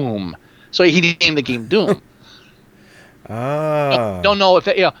 "Doom." So he named the game Doom. Don't know if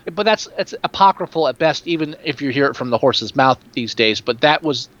it, but it's apocryphal at best, even if you hear it from the horse's mouth these days. But that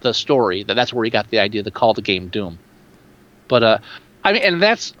was the story. That's where he got the idea to call the game Doom. But I mean, and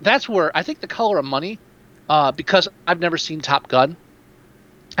that's where I think The Color of Money, because I've never seen Top Gun,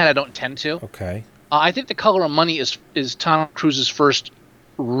 and I don't intend to. Okay. I think The Color of Money is Tom Cruise's first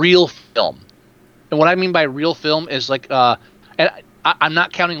real film, and what I mean by real film is like, and I'm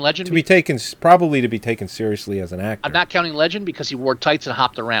not counting Legend. Probably to be taken seriously as an actor. I'm not counting Legend because he wore tights and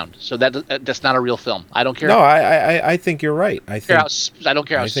hopped around, so that's not a real film. I don't care. No, I think you're right. I don't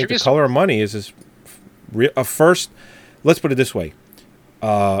care how I think serious. The Color of Money is a first. Let's put it this way: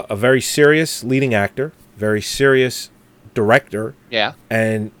 a very serious leading actor, very serious director, yeah,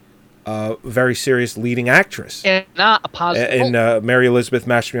 and a very serious leading actress, and not a positive. And Mary Elizabeth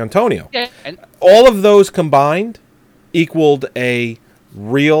Mastriantonio. Yeah, and all of those combined equaled a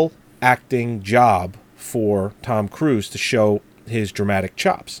real acting job for Tom Cruise to show his dramatic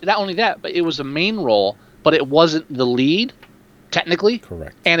chops. Not only that, but it was a main role, but it wasn't the lead, technically.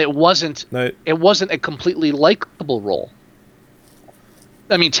 Correct. And it wasn't a completely likable role.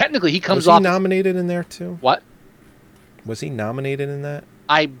 I mean, technically, he comes off. Was he nominated in there too? What? Was he nominated in that?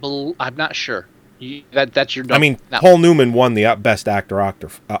 I'm not sure. That's your. I mean, Paul Newman won the Best Actor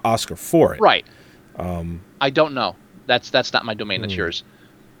Oscar for it. Right. I don't know. That's not my domain. That's yours.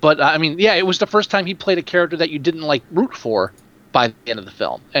 But I mean, yeah, it was the first time he played a character that you didn't like root for by the end of the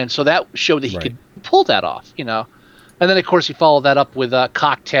film, and so that showed that he could pull that off, And then of course he followed that up with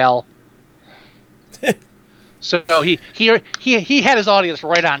Cocktail. So he had his audience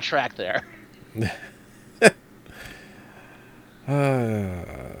right on track there.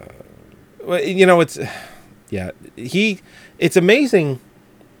 Well, it's amazing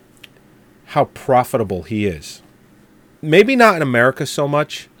how profitable he is. Maybe not in America so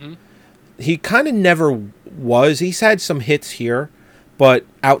much. Mm-hmm. He kind of never was. He's had some hits here, but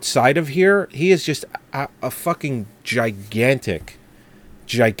outside of here, he is just a fucking gigantic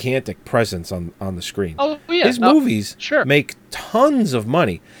presence on the screen. Oh yeah, his movies make tons of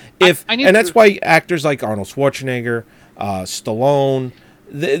money. That's why actors like Arnold Schwarzenegger, Stallone,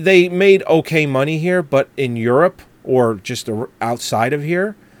 they made okay money here, but in Europe or just outside of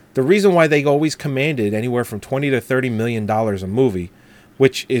here, the reason why they always commanded anywhere from $20 to $30 million a movie,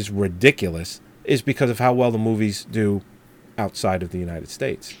 which is ridiculous, is because of how well the movies do outside of the United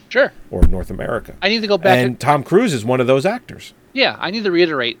States. Sure. Or North America. I need to go back. And Tom Cruise is one of those actors. Yeah, I need to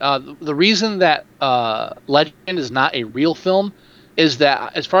reiterate. The reason that Legend is not a real film is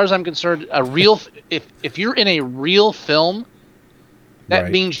that, as far as I'm concerned, if you're in a real film,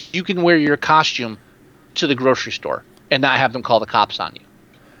 that means you can wear your costume to the grocery store and not have them call the cops on you.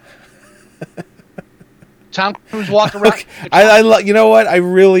 Tom Cruise walked around. Okay. You know what? I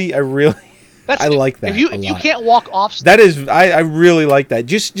really I like that. If you can't walk off stage, that is, I really like that.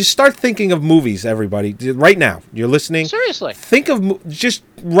 Just start thinking of movies, everybody. Right now, you're listening. Seriously, think of, just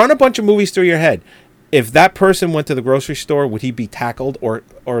run a bunch of movies through your head. If that person went to the grocery store, would he be tackled or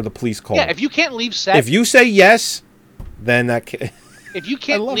the police called? Yeah, if you can't leave set. If you say yes, then that. If you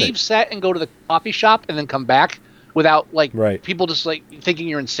can't leave set and go to the coffee shop and then come back without people just thinking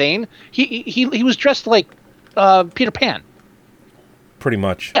you're insane, he was dressed like Peter Pan. Pretty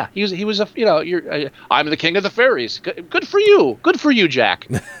much. Yeah, he was I'm the king of the fairies. Good for you. Good for you, Jack.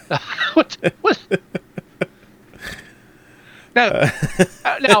 What? Now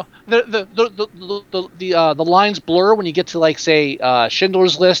the lines blur when you get to say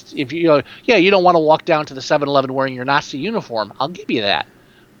Schindler's List. If you don't want to walk down to the 7-Eleven wearing your Nazi uniform, I'll give you that.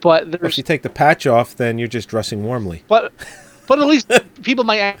 But if you take the patch off, then you're just dressing warmly. But at least people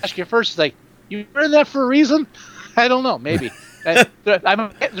might ask you first, you wearing that for a reason? I don't know, maybe. Is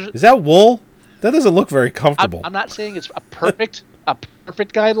that wool? That doesn't look very comfortable. I'm not saying it's a perfect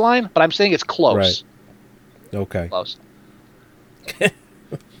guideline, but I'm saying it's close. Right. Okay. Close.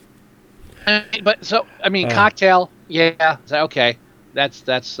 Cocktail. Yeah. Okay. That's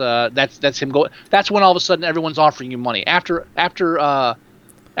him going. That's when all of a sudden everyone's offering you money after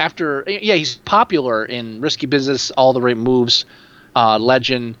he's popular in Risky Business, All the Right Moves,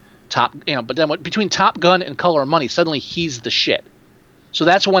 Legend, but then between Top Gun and Color of Money, suddenly he's the shit. So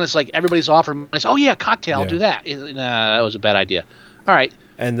that's when it's everybody's offering. It's Cocktail, I'll do that. Nah, that was a bad idea. All right.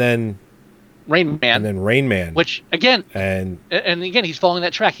 And then Rain Man. Which again, and again, he's following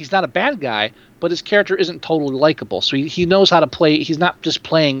that track. He's not a bad guy, but his character isn't totally likable. So he knows how to play. He's not just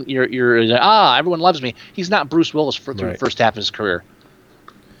playing your everyone loves me. He's not Bruce Willis through the first half of his career.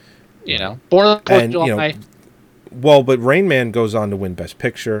 You know, Born on the 4th of And, July. Well, but Rain Man goes on to win Best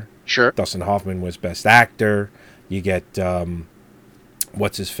Picture. Sure. Dustin Hoffman was Best Actor. You get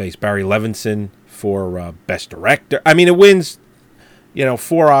what's his face, Barry Levinson for Best Director. I mean, it wins, 4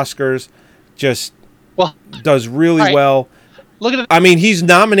 Oscars. Just Well, does really all right. well. look at it. I mean, he's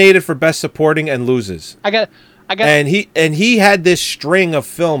nominated for Best Supporting and loses. I got. And he had this string of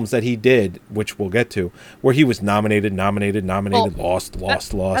films that he did, which we'll get to, where he was nominated, lost.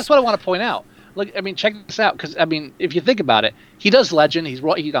 That's what I want to point out. Look, I mean, check this out, because I mean, if you think about it, he does Legend.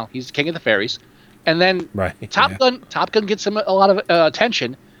 He's King of the Fairies, and then Right, Top yeah. Gun gets him a lot of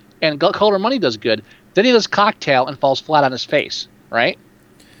attention, and Color Money does good. Then he does Cocktail and falls flat on his face, right?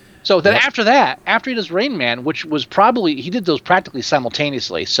 So then after that, after he does Rain Man, which was he did those practically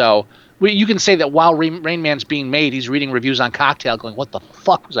simultaneously. So you can say that while Rain Man's being made, he's reading reviews on Cocktail going, what the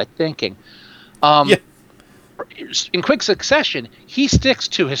fuck was I thinking? Yeah. In quick succession, he sticks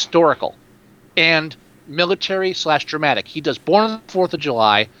to historical and military/dramatic. He does Born on the 4th of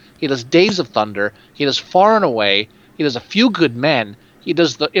July. He does Days of Thunder. He does Far and Away. He does A Few Good Men. He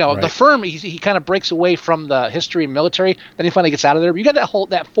does the Right. the Firm. He kind of breaks away from the history and military. Then he finally gets out of there. You got that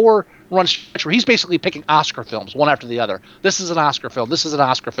 4-run stretch where he's basically picking Oscar films one after the other. This is an Oscar film. This is an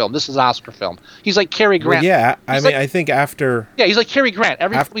Oscar film. This is an Oscar film. He's like Cary Grant. Well, yeah, I He's mean, like- I think after, Yeah, he's like Cary Grant.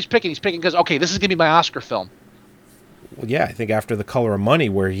 Every film he's picking because okay, this is gonna be my Oscar film. well, yeah, I think after The Color of Money,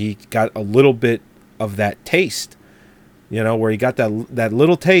 where he got a little bit of that taste, where he got that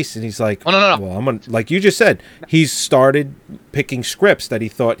little taste, and he's like, Oh, no. well, I'm gonna, like you just said, he's started picking scripts that he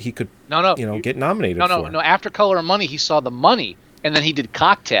thought he could, No. get nominated for. No. After Color of Money, he saw The Money, and then he did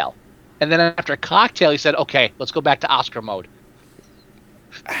Cocktail, and then after Cocktail, he said, "Okay, let's go back to Oscar mode."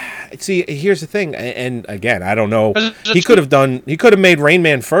 See, here's the thing, and again, I don't know. There's He could have made Rain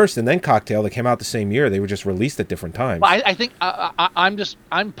Man first and then Cocktail. They came out the same year. They were just released at different times. But I think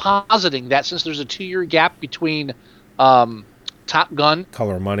I'm positing that since there's a 2-year gap between Top Gun,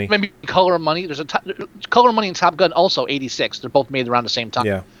 Color of Money. maybe Color of Money. There's Color of Money and Top Gun also 86. They're both made around the same time.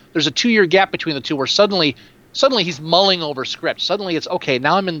 Yeah. There's a 2-year gap between the two where suddenly he's mulling over scripts. Suddenly it's okay.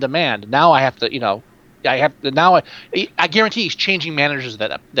 Now I'm in demand. Now I have to, I guarantee he's changing managers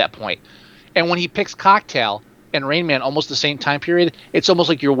at that point. And when he picks Cocktail and Rain Man almost the same time period, it's almost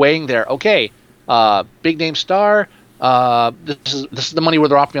like you're weighing there. Okay, big name star. This is the money where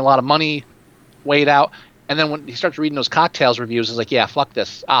they're offering me a lot of money. Weigh it out. And then when he starts reading those Cocktails reviews, it's like, yeah, fuck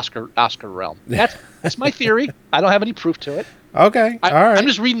this Oscar realm. That's my theory. I don't have any proof to it. Okay, all right. I'm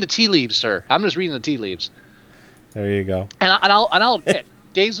just reading the tea leaves, sir. I'm just reading the tea leaves. There you go. And I'll admit,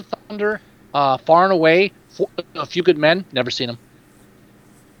 Days of Thunder, Far and Away, A Few Good Men, never seen them.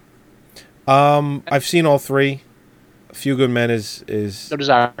 I've seen all three. A Few Good Men is No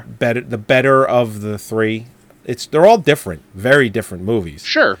desire. the better of the three. They're all different, very different movies.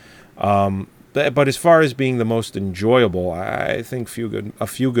 Sure. But as far as being the most enjoyable, I think A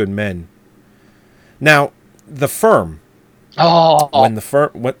Few Good Men. Now, The Firm. Oh,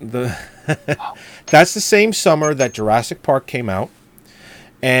 That's the same summer that Jurassic Park came out,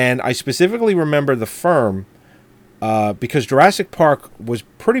 and I specifically remember The Firm because Jurassic Park was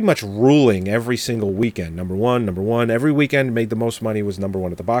pretty much ruling every single weekend. Number one. Every weekend made the most money, was number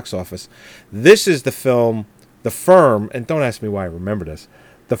one at the box office. This is the film, The Firm, and don't ask me why I remember this.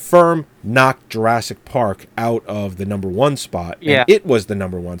 The Firm knocked Jurassic Park out of the number one spot. Yeah. And it was the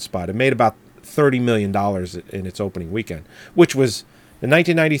number one spot. It made about $30 million in its opening weekend, which was, in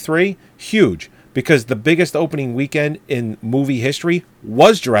 1993, huge, because the biggest opening weekend in movie history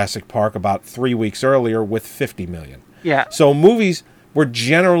was Jurassic Park about 3 weeks earlier with $50 million. yeah. So movies were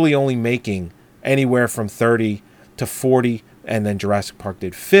generally only making anywhere from 30 to 40, and then Jurassic Park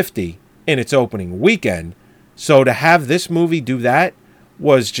did 50 in its opening weekend. So to have this movie do that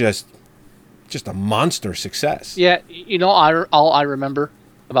was just a monster success. Yeah, all I remember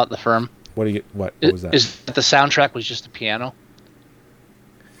about The Firm What was that? is that the soundtrack was just a piano.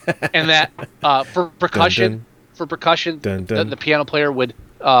 And that for percussion, Dun, dun. the piano player would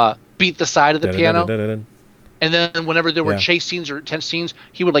beat the side of the piano. Dun-dun-dun-dun-dun. And then whenever there were Yeah. chase scenes or tense scenes,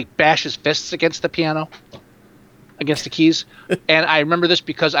 he would like bash his fists against the piano, against the keys. And I remember this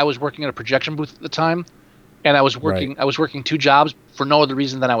because I was working at a projection booth at the time, and I was working 2 jobs for no other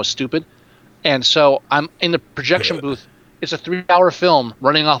reason than I was stupid. And so I'm in the projection booth. It's a 3-hour film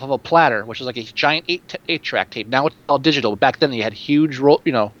running off of a platter, which is like a giant 8-track tape. Now it's all digital. But back then you had huge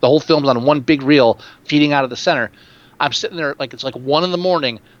the whole film's on one big reel feeding out of the center. I'm sitting there like it's like 1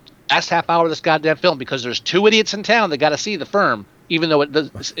 a.m. last half hour of this goddamn film because there's 2 idiots in town that got to see The Firm, even though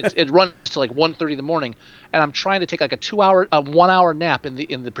it runs to like 1:30 in the morning, and I'm trying to take like a 1-hour nap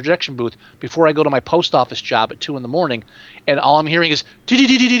in the projection booth before I go to my post office job at 2 in the morning, and all I'm hearing is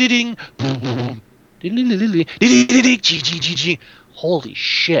ding, holy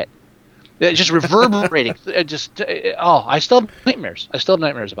shit. It's just reverberating. I still have nightmares.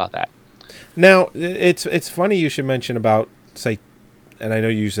 About that. Now, it's funny you should mention about, say, and I know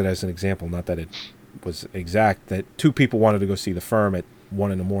you use it as an example, not that it was exact, that 2 people wanted to go see The Firm at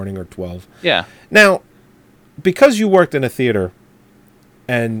 1 in the morning or 12. Yeah. Now, because you worked in a theater,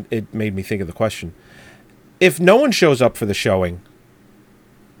 and it made me think of the question, if no one shows up for the showing,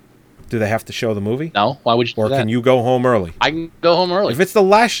 do they have to show the movie? No. Why would you do Or that? can you go home early? I can go home early. If it's the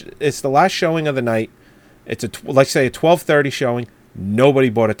last showing of the night, it's let's say a 12:30 showing, nobody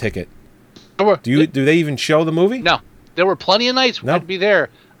bought a ticket. Do they even show the movie? No. There were plenty of nights where I'd be there,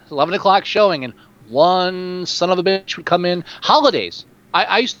 11 o'clock showing, and one son of a bitch would come in. Holidays.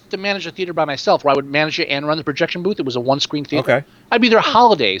 I used to manage a theater by myself where I would manage it and run the projection booth. It was a 1-screen theater. Okay. I'd be there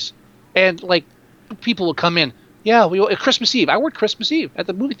holidays, and like people would come in. Yeah, Christmas Eve. I worked Christmas Eve at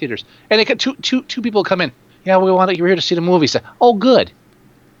the movie theaters, and it got two people would come in. Yeah, you're here to see the movie. So, oh, good.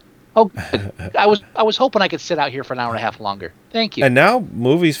 Oh, good. I was hoping I could sit out here for an hour and a half longer. Thank you. And now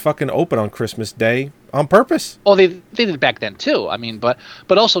movies fucking open on Christmas Day on purpose. Oh, they did it back then too. I mean, but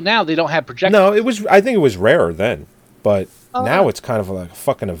also now they don't have projectors. No, I think it was rarer then, but now it's kind of like a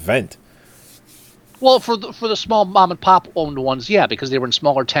fucking event. Well, for the small mom and pop owned ones, yeah, because they were in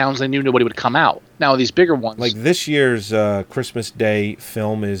smaller towns, they knew nobody would come out. Now these bigger ones, like this year's Christmas Day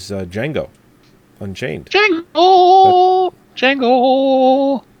film is Django Unchained. Django.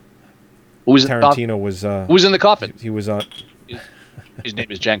 Who's Tarantino was. Who's in the coffin? He was on. His name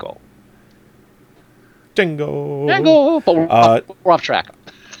is Django. Django. But we're off track.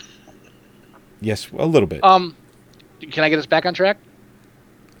 Yes, a little bit. Can I get us back on track?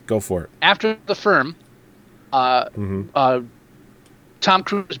 Go for it. After The Firm, Tom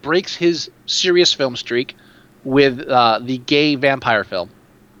Cruise breaks his serious film streak with the gay vampire film.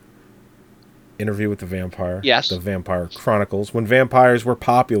 Interview with the Vampire. Yes. The Vampire Chronicles. When vampires were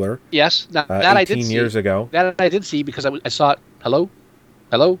popular. Yes. That 18 I did see. years ago. That I did see because I saw it. Hello?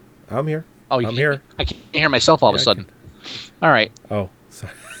 I'm here. Oh, I'm here. I can't hear myself all of a sudden. All right. Oh,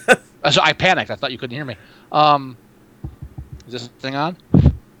 sorry. So I panicked. I thought you couldn't hear me. Is this thing on?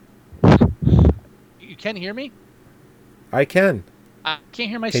 You can hear me? I can. I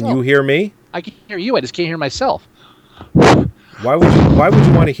can't hear myself. Can you hear me? I can hear you. I just can't hear myself. Why would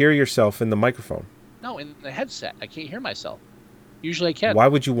you want to hear yourself in the microphone? No, in the headset. I can't hear myself. Usually I can. Why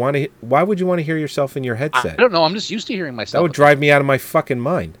would you want to hear yourself in your headset? I don't know. I'm just used to hearing myself. That would drive me out of my fucking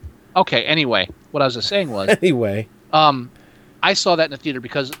mind. Okay, anyway, what I was just saying was Anyway, I saw that in the theater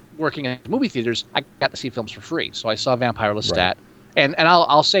because working at movie theaters, I got to see films for free. So I saw Vampire Lestat. Right. And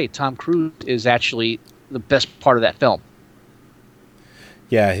I'll say Tom Cruise is actually the best part of that film.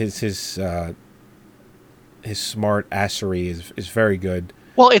 yeah, his smart assery is very good.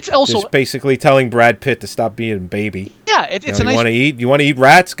 Well, it's also Just basically telling Brad Pitt to stop being a baby. yeah, it's a nice. You want to eat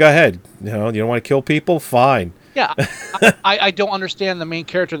rats? Go ahead. You don't want to kill people? Fine. Yeah, I don't understand the main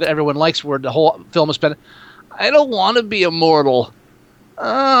character that everyone likes, where the whole film has been. I don't want to be immortal.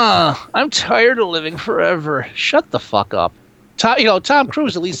 I'm tired of living forever. Shut the fuck up. Tom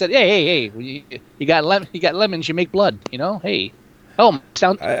Cruise at least said, "Hey, you got lemons, you make blood." Hey. Oh,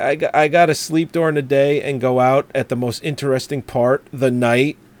 I got to sleep during the day and go out at the most interesting part, the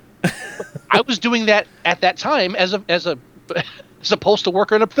night. I was doing that at that time as opposed to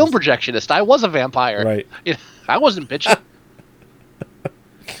working a film projectionist. I was a vampire. Right. I wasn't bitching.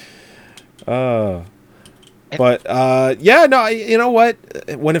 You know what?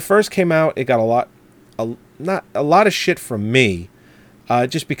 When it first came out, it got not a lot of shit from me,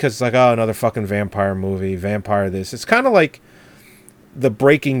 just because it's like, oh, another fucking vampire movie, vampire this. It's kind of like the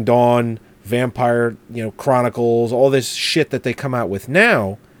Breaking Dawn, Vampire, Chronicles, all this shit that they come out with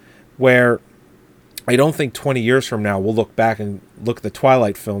now, where I don't think 20 years from now we'll look back and look at the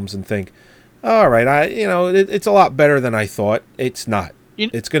Twilight films and think, all right, it's a lot better than I thought. It's not.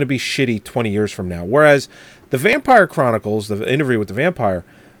 It's going to be shitty 20 years from now. Whereas the Vampire Chronicles, the Interview with the Vampire,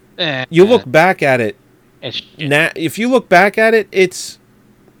 you look back at it. If you look back at it, it's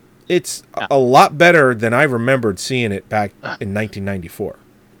a lot better than I remembered seeing it back in 1994.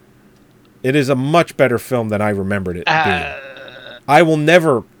 It is a much better film than I remembered it being. I will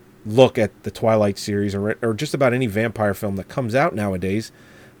never look at the Twilight series or just about any vampire film that comes out nowadays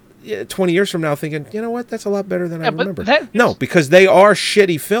 20 years from now thinking, you know what, that's a lot better than I remembered. No, because they are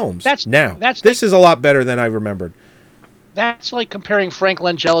shitty films this is a lot better than I remembered. That's like comparing Frank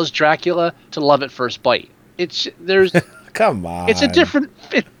Langella's Dracula to Love at First Bite. There's Come on. it's a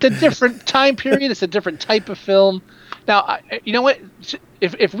different time period. It's a different type of film. Now, you know what?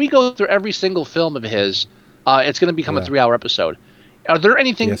 If we go through every single film of his, it's going to become a 3-hour episode. Are there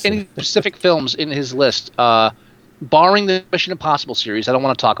any specific films in his list, barring the Mission Impossible series? I don't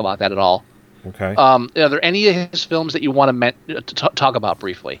want to talk about that at all. Okay. Are there any of his films that you want to talk about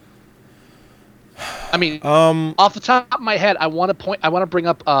briefly? I mean, off the top of my head, I want to bring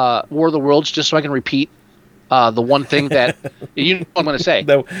up War of the Worlds just so I can repeat the one thing that you know what I'm going to say.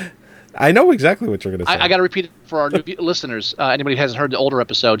 I know exactly what you're going to say. I got to repeat it for our new listeners. Anybody who hasn't heard the older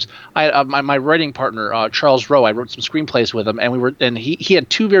episodes, my writing partner Charles Rowe. I wrote some screenplays with him, and he had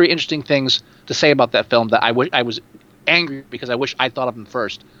two very interesting things to say about that film that I was angry because I wish I thought of them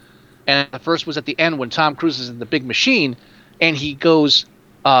first. And the first was at the end when Tom Cruise is in the big machine, and he goes,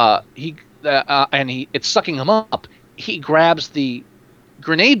 it's sucking him up. He grabs the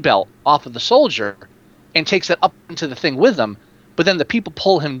grenade belt off of the soldier and takes it up into the thing with him. But then the people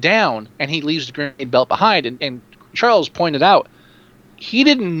pull him down, and he leaves the grenade belt behind. And Charles pointed out he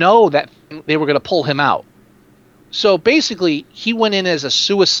didn't know that they were going to pull him out. So basically, he went in as a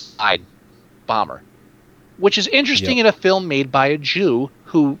suicide bomber, which is interesting in a film made by a Jew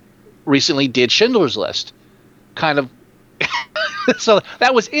who recently did Schindler's List. Kind of. So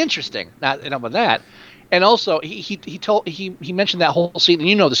that was interesting. Not enough of that. And also, he mentioned that whole scene, and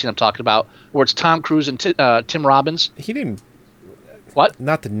you know the scene I'm talking about, where it's Tom Cruise and Tim Robbins. He didn't. What?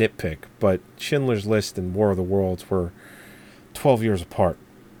 Not to nitpick, but Schindler's List and War of the Worlds were 12 years apart.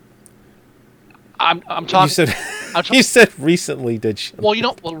 I'm talking. You said recently did.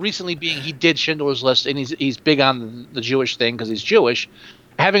 Schindler's recently being he did Schindler's List, and he's big on the Jewish thing because he's Jewish.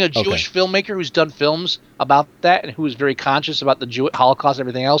 Having a Jewish filmmaker who's done films about that and who is very conscious about the Jewish Holocaust and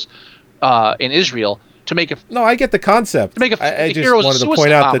everything else in Israel to make a. No, I get the concept. To make I just wanted to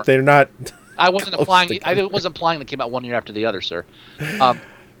point out that they're not. I wasn't implying. I wasn't implying they came out 1 year after the other, sir.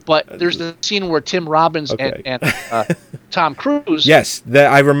 But there's the scene where Tim Robbins and Tom Cruise. Yes,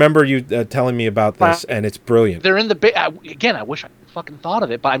 I remember you telling me about this, and it's brilliant. They're in the again. I wish I fucking thought of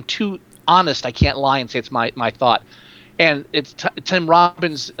it, but I'm too honest. I can't lie and say it's my thought. And it's Tim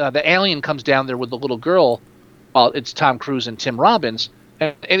Robbins. The alien comes down there with the little girl. It's Tom Cruise and Tim Robbins,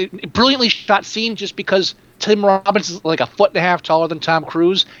 and it brilliantly shot scene just because. Tim Robbins is like 1.5 feet taller than Tom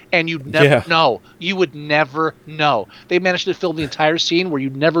Cruise, and you'd never know. You would never know. They managed to film the entire scene where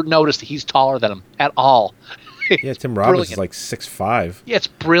you'd never notice that he's taller than him at all. Yeah, Tim Robbins is like 6'5". Yeah, it's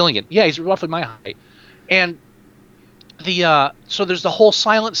brilliant. Yeah, he's roughly my height. And so there's the whole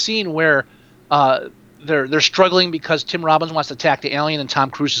silent scene where they're struggling because Tim Robbins wants to attack the alien, and Tom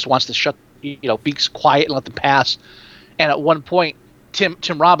Cruise just wants to be quiet and let them pass. And at one point,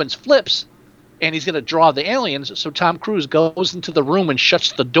 Tim Robbins flips. And he's going to draw the aliens, so Tom Cruise goes into the room and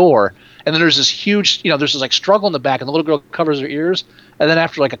shuts the door. And then there's this huge, there's this struggle in the back, and the little girl covers her ears. And then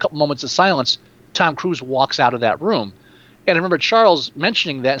after a couple moments of silence, Tom Cruise walks out of that room. And I remember Charles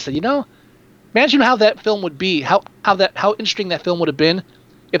mentioning that and said, imagine how that film would be, how interesting that film would have been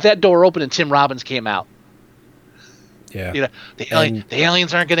if that door opened and Tim Robbins came out. Yeah. The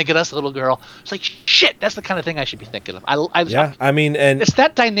aliens aren't going to get us, little girl. It's like, shit, that's the kind of thing I should be thinking of. And it's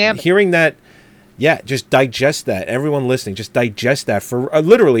that dynamic. Hearing that. Yeah, just digest that. Everyone listening, just digest that for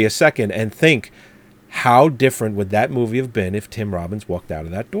literally a second and think, how different would that movie have been if Tim Robbins walked out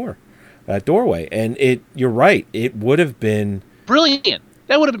of that doorway? And you're right, it would have been brilliant.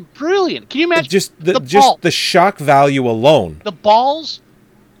 That would have been brilliant. Can you imagine just the shock value alone? The balls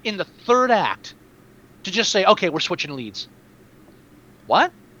in the third act to just say, okay, we're switching leads.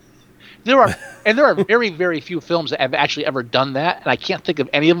 What? There are very, very few films that have actually ever done that, and I can't think of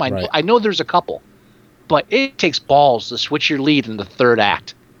any of them. I know there's a couple, but it takes balls to switch your lead in the third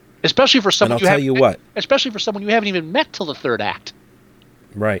act, especially for someone. Especially for someone you haven't even met till the third act.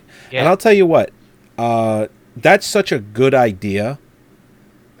 Right, yeah. And I'll tell you what, that's such a good idea.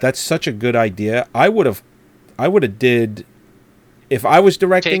 I would have did if I was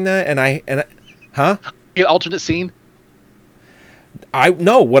directing that, An alternate scene.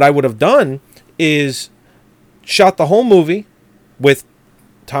 What I would have done is shot the whole movie with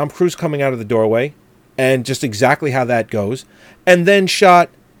Tom Cruise coming out of the doorway and just exactly how that goes, and then shot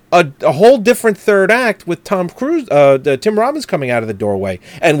a whole different third act with Tom Cruise, Tim Robbins coming out of the doorway,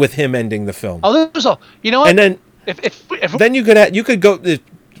 and with him ending the film. Oh, there's you know what? And then if then you could go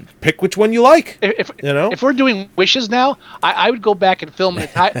pick which one you like. If we're doing wishes now, I would go back and film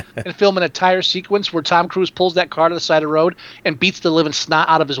an entire sequence where Tom Cruise pulls that car to the side of the road and beats the living snot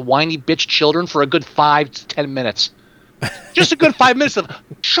out of his whiny bitch children for a good 5 to 10 minutes. Just a good 5 minutes of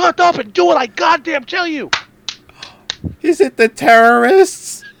shut up and do what I goddamn tell you. Is it the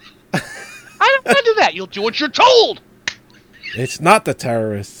terrorists? I don't do that. You'll do what you're told. It's not the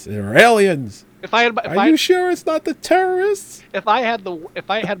terrorists. They're aliens. Are you sure it's not the terrorists? If I had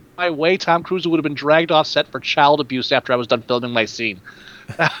my way, Tom Cruise would have been dragged off set for child abuse after I was done filming my scene.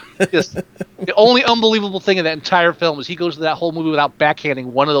 Just, the only unbelievable thing in that entire film is he goes to that whole movie without backhanding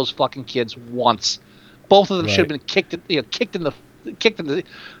one of those fucking kids once. Both of them should have been kicked in the.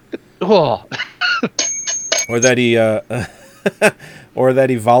 Oh. Or that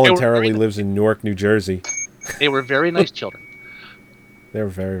he voluntarily lives in Newark, New Jersey. They were very nice children. They were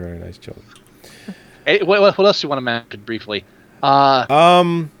very, very nice children. Hey, what else do you want to mention briefly?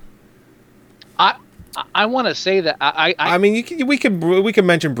 I want to say that I mean, we can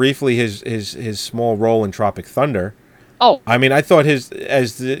mention briefly his small role in Tropic Thunder. Oh, I mean, I thought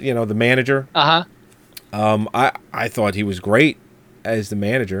the manager. I thought he was great as the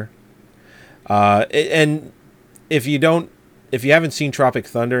manager. And if you haven't seen Tropic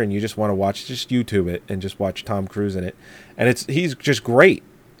Thunder and you just want to watch, just YouTube it and just watch Tom Cruise in it, and he's just great.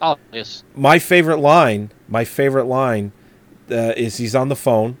 Oh yes. My favorite line is he's on the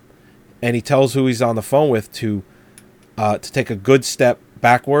phone, and he tells who he's on the phone with to take a good step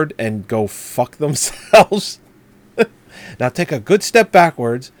backward and go fuck themselves. Now take a good step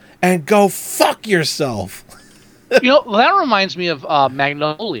backwards and go fuck yourself. That reminds me of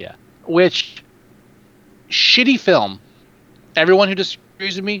Magnolia, which shitty film. Everyone who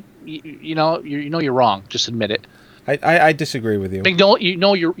disagrees with me, you're wrong. Just admit it. I disagree with you.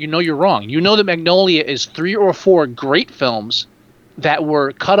 You're wrong. You know that Magnolia is 3 or 4 great films that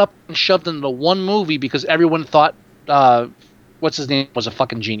were cut up and shoved into one movie because everyone thought what's his name was a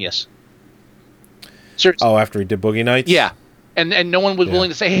fucking genius. Seriously. Oh, after he did Boogie Nights? Yeah. And no one was willing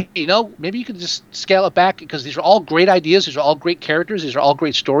to say, hey, maybe you could just scale it back because these are all great ideas, these are all great characters, these are all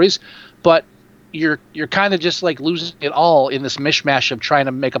great stories, but you're kind of just like losing it all in this mishmash of trying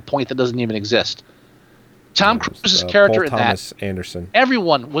to make a point that doesn't even exist. Tom Cruise's character Paul in Thomas that, Anderson.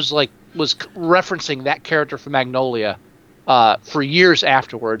 Everyone was referencing that character from Magnolia for years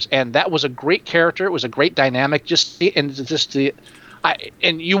afterwards, and that was a great character. It was a great dynamic.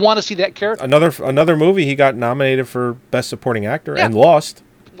 And you want to see that character. Another movie he got nominated for Best Supporting Actor and lost.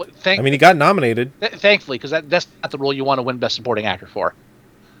 He got nominated. Thankfully, because that's not the role you want to win Best Supporting Actor for.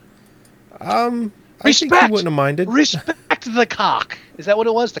 I think he wouldn't have minded. Respect the cock. Is that what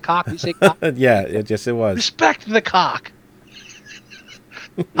it was? The cock? You say cock? Yeah, yes, it was. Respect the cock.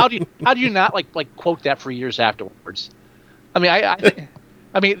 How do you not quote that for years afterwards? I mean,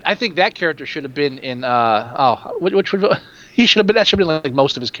 I think that character should have been in which would he should have been. That should have been like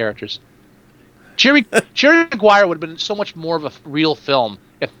most of his characters. Jerry Maguire would have been so much more of a real film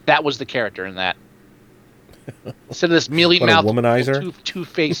if that was the character in that. Instead of this mealy-mouthed, womanizer,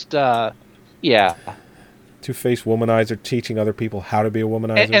 two-faced, yeah. Two-faced womanizer teaching other people how to be a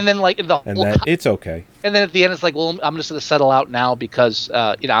womanizer, and then it's okay. And then at the end, it's like, well, I'm just going to settle out now because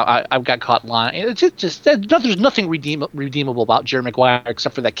I've got caught in line. It's just there's nothing redeemable about Jerry Maguire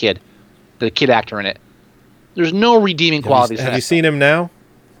except for that kid, the kid actor in it. There's no redeeming qualities. Have you seen him now?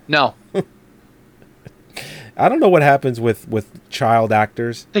 No. I don't know what happens with child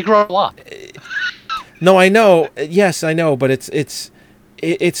actors. They grow up. No, I know. Yes, I know. But it's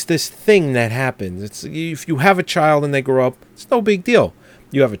this thing that happens. It's if you have a child and they grow up, it's no big deal.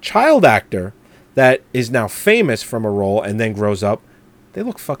 You have a child actor that is now famous from a role and then grows up, they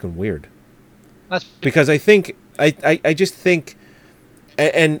look fucking weird. Because I think I just think,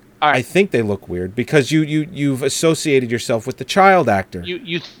 and right. I think they look weird because you've associated yourself with the child actor.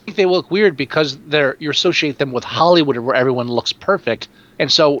 You think they look weird because you associate them with Hollywood where everyone looks perfect,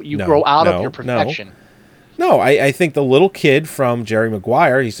 and so you grow out of your perfection. No, I think the little kid from Jerry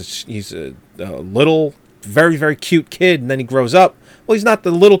Maguire, he's a little, very, very cute kid, and then he grows up. Well, he's not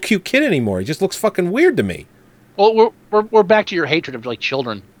the little cute kid anymore. He just looks fucking weird to me. Well, we're back to your hatred of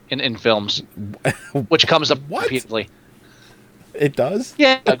children in films, which comes up repeatedly. It does?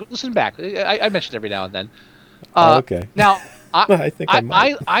 Yeah, listen back. I mentioned every now and then. Okay. Now, I think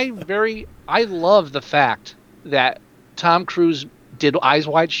I love the fact that Tom Cruise did Eyes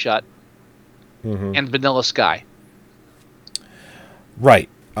Wide Shut and Vanilla Sky. Right.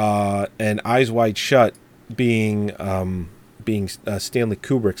 And Eyes Wide Shut being Stanley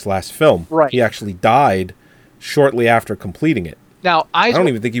Kubrick's last film. Right. He actually died shortly after completing it. Now, I don't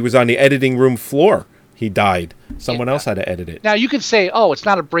even think he was on the editing room floor. He died. Someone else had to edit it. Now, you could say, oh, it's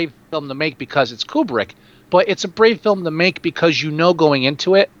not a brave film to make because it's Kubrick, but it's a brave film to make because you know going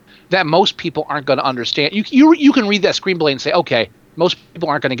into it that most people aren't going to understand. You can read that screenplay and say, okay, most people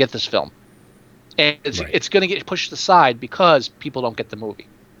aren't going to get this film. And it's going to get pushed aside because people don't get the movie.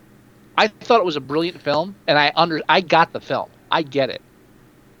 I thought it was a brilliant film, and I got the film. I get it.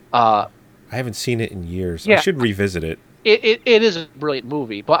 I haven't seen it in years. I Yeah. should revisit it. It is a brilliant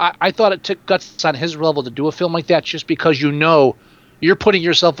movie, but I thought it took guts on his level to do a film like that, just because you're putting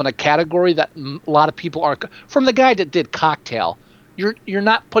yourself in a category that a lot of people aren't. From the guy that did Cocktail, you're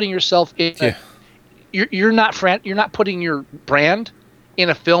not putting yourself in. Yeah. You're not putting your brand in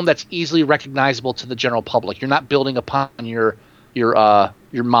a film that's easily recognizable to the general public. You're not building upon your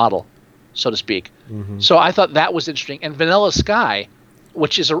model, so to speak. Mm-hmm. So I thought that was interesting. And Vanilla Sky,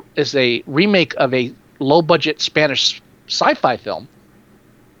 which is a remake of a low budget Spanish sci-fi film,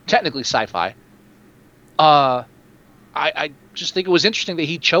 technically sci-fi. I just think it was interesting that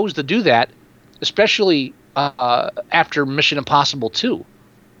he chose to do that, especially after Mission Impossible 2.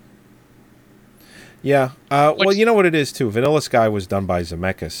 Yeah. Well, you know what it is too. Vanilla Sky was done by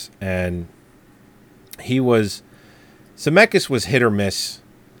Zemeckis, and Zemeckis was hit or miss.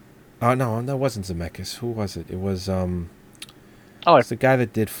 Oh no, that wasn't Zemeckis. Who was it? It was it's the guy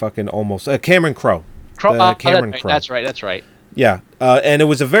that did fucking almost Cameron Crowe. Cameron Crowe. That's right. Yeah, and it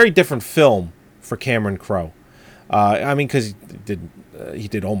was a very different film for Cameron Crowe. I mean, because he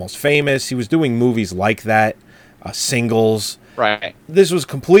did Almost Famous. He was doing movies like that, Singles. Right. This was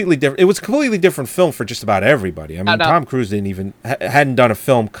completely different. It was a completely different film for just about everybody. I mean, Tom Cruise hadn't done a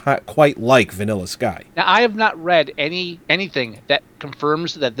film quite like Vanilla Sky. Now, I have not read anything that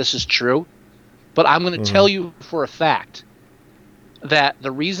confirms that this is true, but I'm going to tell you for a fact that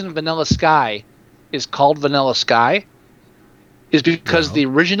the reason Vanilla Sky is called Vanilla Sky is because the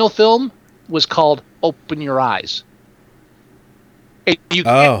original film was called Open Your Eyes.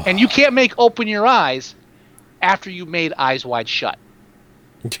 And you can't make Open Your Eyes after you made Eyes Wide Shut.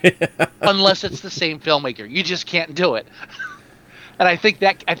 Unless it's the same filmmaker. You just can't do it. And I think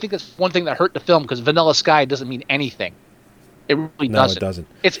that's one thing that hurt the film, because Vanilla Sky doesn't mean anything. It really doesn't. No, it doesn't.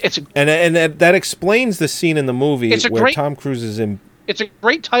 It's and that explains the scene in the movie where Tom Cruise is in. It's a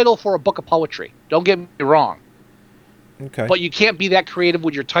great title for a book of poetry. Don't get me wrong. Okay. But you can't be that creative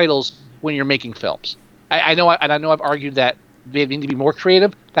with your titles when you're making films. I know I've argued that they need to be more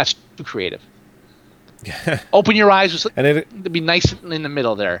creative. That's too creative. Open Your Eyes was to be nice in the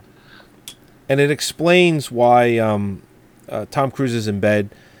middle there. And it explains why Tom Cruise is in bed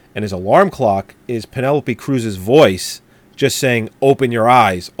and his alarm clock is Penelope Cruz's voice just saying "Open your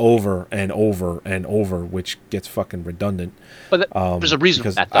eyes" over and over and over, which gets fucking redundant. But there's a reason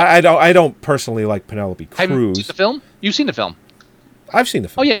for that. Though. I don't personally like Penelope Cruz. Have you seen the film? You've seen the film. I've seen the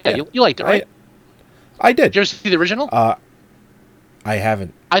film. Oh yeah. You liked it, right? I did. Did you ever see the original? I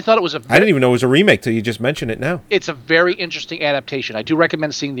haven't. I thought it was I didn't even know it was a remake till you just mentioned it now. It's a very interesting adaptation. I do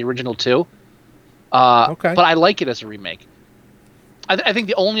recommend seeing the original too. Okay. But I like it as a remake. I think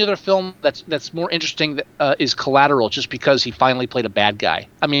the only other film that's more interesting is Collateral, just because he finally played a bad guy.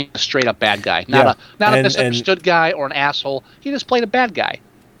 I mean, a straight up bad guy, not a misunderstood guy or an asshole. He just played a bad guy.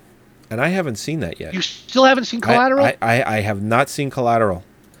 And I haven't seen that yet. You still haven't seen Collateral? I have not seen Collateral.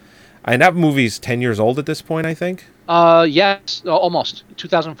 And that movie's 10 years old at this point, I think. Yes, almost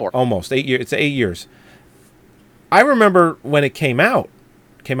 2004. Almost 8 years. It's 8 years. I remember when it came out.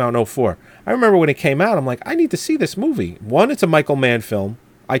 It came out in 2004. I remember when it came out, I'm like, I need to see this movie. One, it's a Michael Mann film.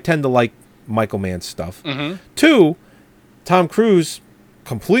 I tend to like Michael Mann stuff. Mm-hmm. Two, Tom Cruise,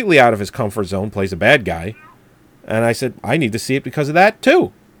 completely out of his comfort zone, plays a bad guy. And I said, I need to see it because of that,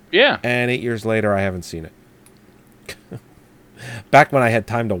 too. Yeah. And 8 years later, I haven't seen it. Back when I had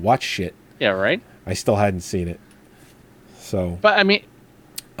time to watch shit. Yeah, right? I still hadn't seen it. So. But, I mean,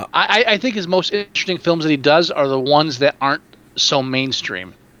 I think his most interesting films that he does are the ones that aren't so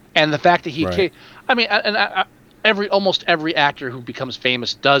mainstream. And the fact that almost every actor who becomes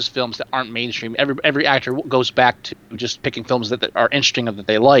famous does films that aren't mainstream. Every actor goes back to just picking films that are interesting and that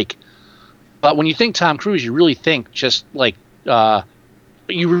they like. But when you think Tom Cruise, you really think just like the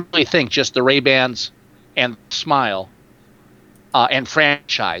Ray-Bans and Smile and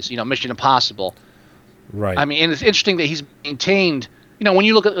franchise. Mission Impossible. Right. I mean, and it's interesting that he's maintained. When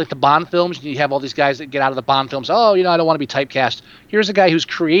you look at like the Bond films, you have all these guys that get out of the Bond films. Oh, I don't want to be typecast. Here's a guy who's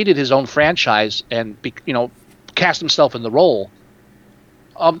created his own franchise and cast himself in the role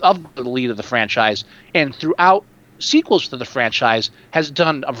of the lead of the franchise, and throughout sequels to the franchise has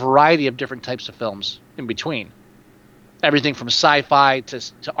done a variety of different types of films in between. Everything from sci-fi to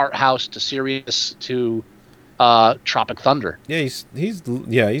art house to serious to Tropic Thunder. Yeah, he's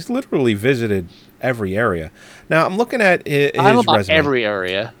literally visited every area. Now I'm looking at his I don't know about resume. every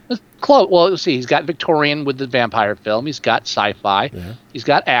area. Close. Well, let's see. He's got Victorian with the vampire film. He's got sci-fi. Yeah. He's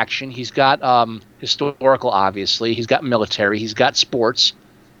got action. He's got historical. Obviously, he's got military. He's got sports.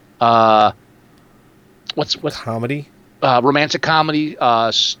 What's comedy? Romantic comedy.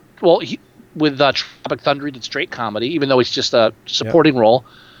 with Tropic Thunder, he did straight comedy, even though he's just a supporting role.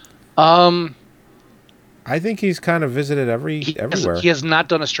 I think he's kind of visited everywhere. He has not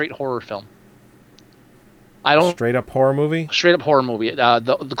done a straight horror film. I don't Straight up horror movie.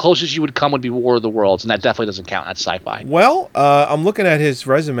 The closest you would come would be War of the Worlds, and that definitely doesn't count. That's sci-fi. Well, I'm looking at his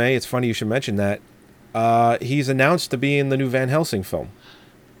resume. It's funny you should mention that. He's announced to be in the new Van Helsing film.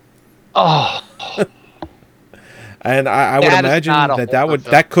 Oh, and I would That is imagine not a that horror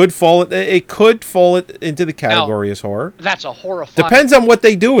film. that could fall. It could fall into the category as horror. that's a horrifying. Depends on what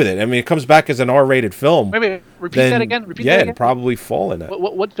they do with it. I mean, it comes back as an R-rated film. Wait, repeat then, that again. Repeat yeah, that again. it'd probably fall in it.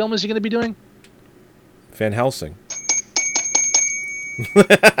 What film is he going to be doing? Van Helsing.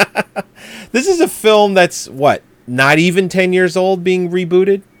 This is a film that's not even 10 years old, being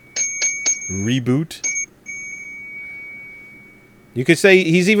rebooted. Reboot. You could say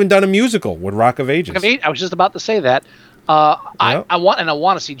he's even done a musical with Rock of Ages. I was just about to say that. I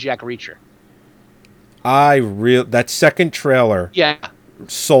want to see Jack Reacher. That second trailer Yeah,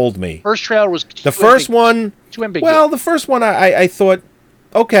 sold me. first trailer was The first one, too ambiguous. well, the first one I thought,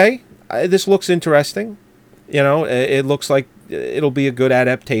 okay, this looks interesting. You know, it looks like it'll be a good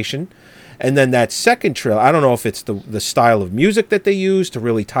adaptation. And then that second trailer, I don't know if it's the style of music that they use to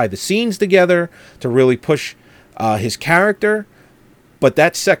really tie the scenes together, to really push his character. But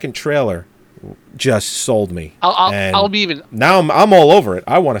that second trailer just sold me. I'll be even. Now I'm all over it.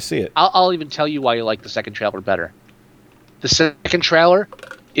 I want to see it. I'll even tell you why you like the second trailer better. The second trailer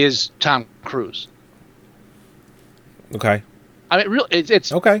is Tom Cruise. Okay. I mean,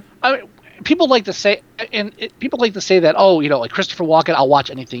 it's Okay. I mean, people like to say, that, like Christopher Walken, I'll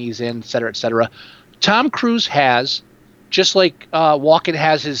watch anything he's in, et cetera, et cetera. Tom Cruise has, just like Walken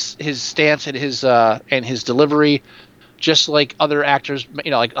has his stance and his delivery, just like other actors,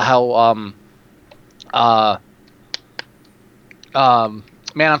 like how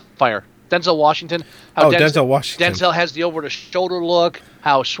Man on Fire, Denzel Washington. How Denzel Washington. Denzel has the over-the-shoulder look.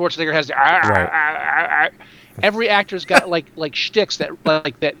 How Schwarzenegger has the. Right. Every actor's got like shticks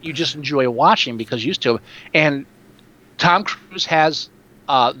that you just enjoy watching because you're used to them. And Tom Cruise has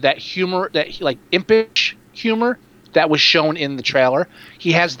that humor, that impish humor that was shown in the trailer.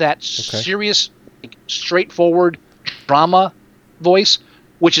 He has that serious, straightforward drama voice,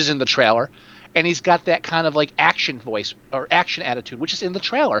 which is in the trailer. And he's got that kind of action voice or action attitude, which is in the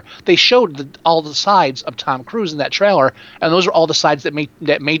trailer. They showed all the sides of Tom Cruise in that trailer, and those are all the sides that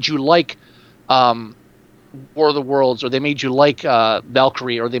made you like War of the Worlds, or they made you like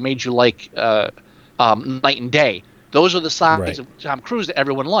Valkyrie, or they made you like Night and Day. Those are the sides of Tom Cruise that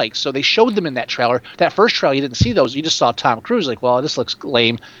everyone likes. So they showed them in that trailer. That first trailer, you didn't see those. You just saw Tom Cruise. Well, this looks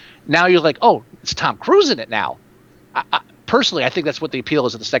lame. Now you're like, oh, it's Tom Cruise in it now. Personally, I think that's what the appeal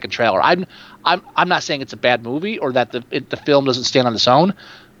is of the second trailer. I'm not saying it's a bad movie or that the film doesn't stand on its own,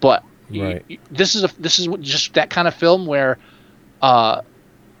 but this is just that kind of film where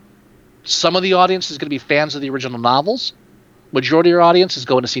some of the audience is going to be fans of the original novels. Majority of your audience is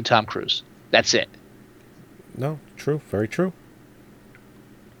going to see Tom Cruise. That's it. No, true, very true.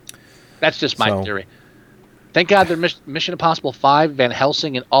 That's just my theory. Thank God they're Mission Impossible 5, Van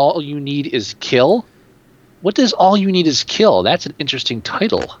Helsing, and All You Need Is Kill. What does All You Need Is Kill? That's an interesting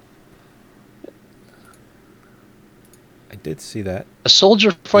title. I did see that. A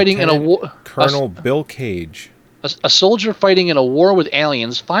soldier fighting in a war. Colonel Bill Cage. A soldier fighting in a war with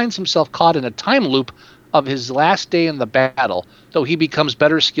aliens finds himself caught in a time loop of his last day in the battle, though he becomes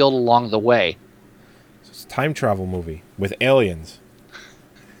better skilled along the way. It's a time travel movie with aliens.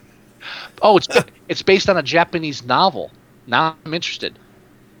 Oh, it's based on a Japanese novel. Now I'm interested.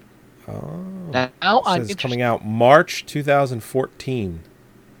 Oh. Now I'm interested. Coming out March 2014.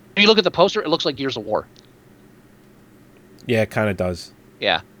 If you look at the poster, it looks like Gears of War. Yeah, it kind of does.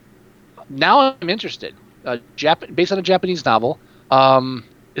 Yeah. Now I'm interested. Based on a Japanese novel.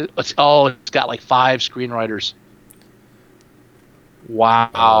 It's got like 5 screenwriters.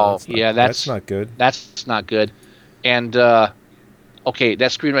 Wow. That's not good. That's not good. And that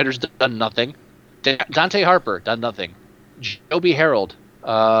screenwriter's done nothing. Dante Harper done nothing. Joby Harold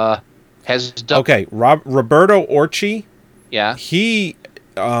has done. Okay, Roberto Orci. Yeah. He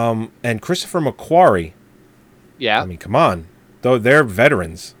and Christopher McQuarrie. Yeah. I mean, come on, though they're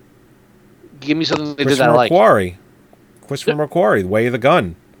veterans. Give me something they did that I like. Christopher McQuarrie, Way of the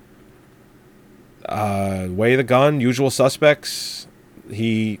Gun. Way of the Gun, Usual Suspects.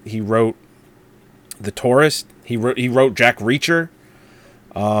 He wrote The Tourist. He wrote Jack Reacher.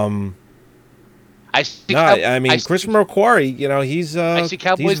 Christopher McQuarrie, he's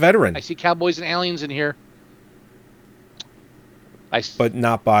he's a veteran. I see Cowboys and Aliens in here. But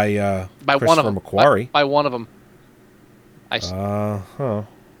not by one of them. McQuarrie. By one of them.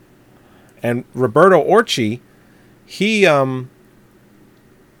 And Roberto Orci, he The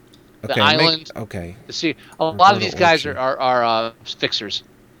Island. okay. See, a lot of these guys Orci. are fixers.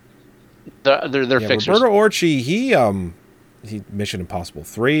 They're Yeah, fixers. Roberto Orci, he Mission Impossible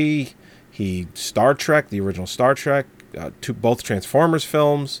 3, he Star Trek, the original Star Trek, both Transformers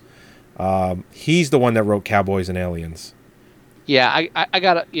films. He's the one that wrote Cowboys and Aliens. Yeah, I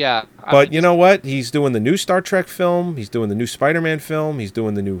gotta. Yeah, But you know what? He's doing the new Star Trek film. He's doing the new Spider-Man film. He's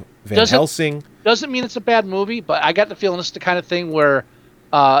doing the new Van Helsing. Doesn't mean it's a bad movie, but I got the feeling this is the kind of thing where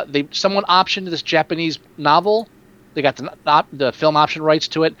someone optioned this Japanese novel. They got the film option rights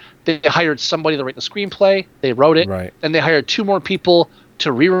to it. They hired somebody to write the screenplay. They wrote it. Right. Then they hired 2 more people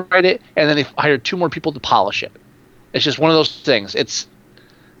to rewrite it, and then they hired 2 more people to polish it. It's just one of those things. It's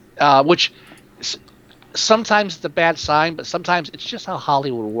which sometimes it's a bad sign, but sometimes it's just how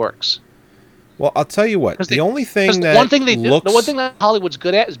Hollywood works. Well, I'll tell you what. The only thing that the one thing that Hollywood's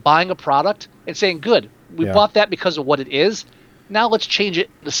good at is buying a product and saying, "Good, we bought that because of what it is. Now let's change it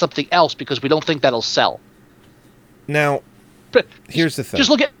to something else because we don't think that'll sell." Now, But here's the thing. Just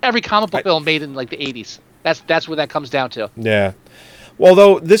look at every comic book film made in like the 80s. That's where that comes down to. Yeah. Well,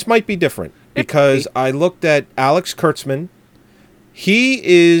 though, this might be different because I looked at Alex Kurtzman. He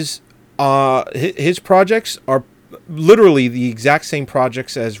is his projects are literally the exact same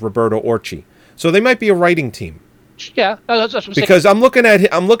projects as Roberto Orci. So they might be a writing team. Yeah, that's what I'm saying. Because I'm looking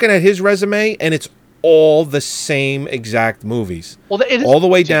at his resume and it's all the same exact movies. Well, it is, all the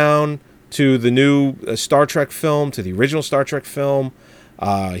way down to the new Star Trek film, to the original Star Trek film.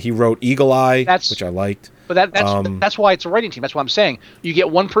 He wrote Eagle Eye, which I liked. But that's why it's a writing team. That's what I'm saying. You get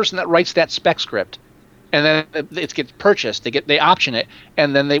one person that writes that spec script, and then it gets purchased. They option it,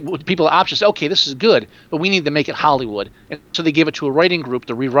 and then people at option say, okay, this is good, but we need to make it Hollywood. And so they give it to a writing group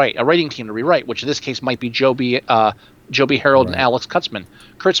to rewrite, a writing team to rewrite, which in this case might be Joe B. Harold and Alex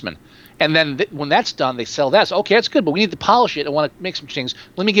Kurtzman. And then when that's done, they sell that. So, okay, that's good, but we need to polish it. I want to make some changes.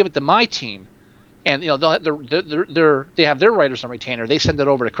 Let me give it to my team. And they have their writers on retainer. They send it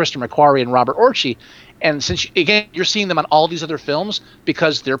over to Kristen McQuarrie and Robert Orci. And since you're seeing them on all these other films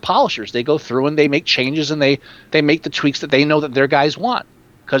because they're polishers. They go through and they make changes and they make the tweaks that they know that their guys want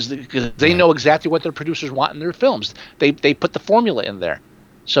because they know exactly what their producers want in their films. They put the formula in there.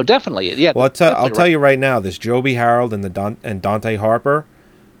 So definitely, yeah. Well, I'll tell you right now, this Joe B. Harold and Dante Harper,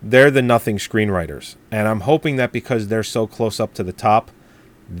 they're the nothing screenwriters, and I'm hoping that because they're so close up to the top,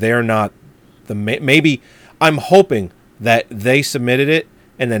 they're not the maybe. I'm hoping that they submitted it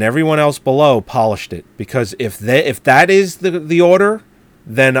and then everyone else below polished it, because if that is the order,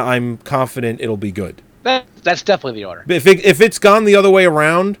 then I'm confident it'll be good. That's definitely the order. If it's gone the other way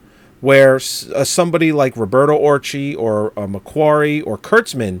around, where somebody like Roberto Orci or McQuarrie or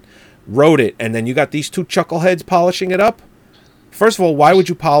Kurtzman wrote it, and then you got these 2 chuckleheads polishing it up. First of all, why would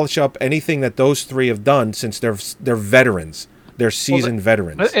you polish up anything that those 3 have done since they're veterans? They're seasoned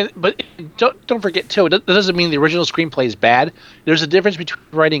veterans. But don't forget, too, that doesn't mean the original screenplay is bad. There's a difference between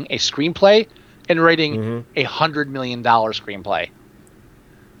writing a screenplay and writing a $100 million screenplay.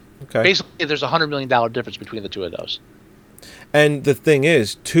 Okay. Basically, there's a $100 million difference between the 2 of those. And the thing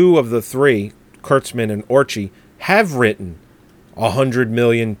is, 2 of the 3, Kurtzman and Orci, have written $100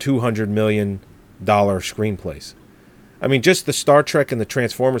 million, $200 million screenplays. I mean, just the Star Trek and the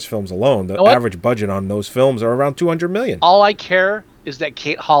Transformers films alone, the average budget on those films are around $200 million. All I care is that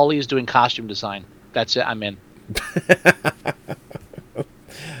Kate Hawley is doing costume design. That's it. I'm in.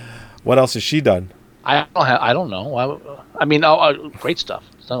 What else has she done? I don't know. I mean, great stuff.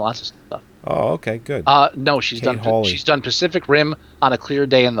 She's done lots of stuff. Oh, okay, good. No, she's Kate Hawley. She's done Pacific Rim on a Clear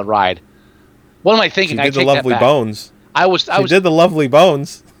Day in the Ride. What am I thinking? She did the Lovely Bones. She did the Lovely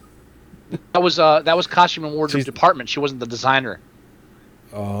Bones. That was costume and wardrobe department. She wasn't the designer.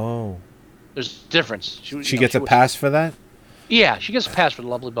 Oh. There's a difference. She gets a pass for that? Yeah, she gets a pass for the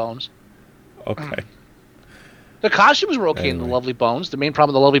Lovely Bones. Okay. The costumes were okay in the Lovely Bones. The main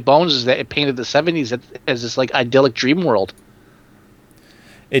problem with the Lovely Bones is that it painted the 70s as this like idyllic dream world.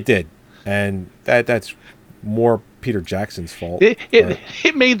 It did. And that's more Peter Jackson's fault.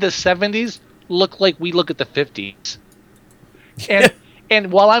 It made the 70s look like we look at the 50s.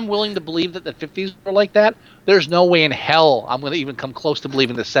 And while I'm willing to believe that the 50s were like that, there's no way in hell I'm going to even come close to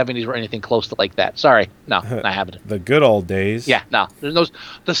believing the 70s were anything close to like that. Sorry. No, I haven't. The good old days. Yeah, no. There's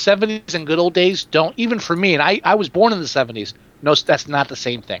the 70s and good old days don't, even for me, and I was born in the 70s. No, that's not the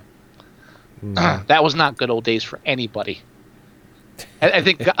same thing. That was not good old days for anybody. I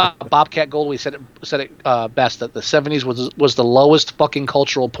think Bobcat Goldthwait said it best, that the 70s was the lowest fucking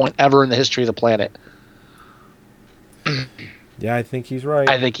cultural point ever in the history of the planet. Yeah, I think he's right.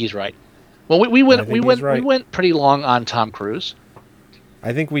 I think he's right. Well, we went pretty long on Tom Cruise.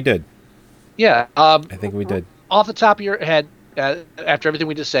 I think we did. Yeah. I think we did. Off the top of your head, after everything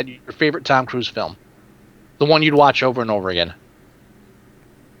we just said, your favorite Tom Cruise film, the one you'd watch over and over again.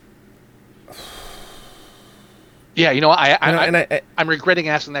 Yeah, I'm regretting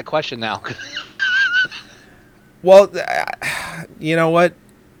asking that question now. Well, you know what?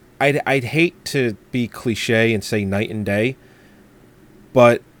 I'd hate to be cliche and say night and day,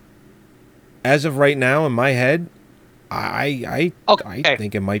 but as of right now in my head, I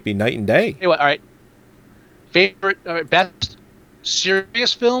think it might be night and day. Anyway, all right. Favorite, best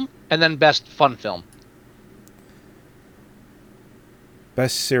serious film, and then best fun film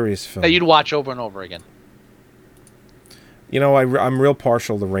Best serious film. that you'd watch over and over again. You know, I'm real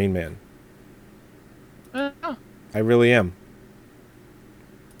partial to Rain Man. I really am.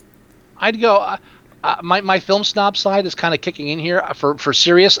 I'd go. My film snob side is kind of kicking in here. For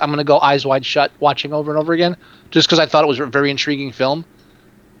serious, I'm going to go Eyes Wide Shut, watching over and over again, just because I thought it was a very intriguing film.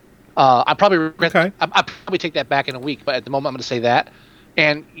 I probably regret. Okay. I probably take that back in a week, but at the moment I'm going to say that.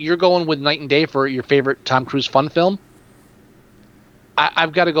 And you're going with Night and Day for your favorite Tom Cruise fun film.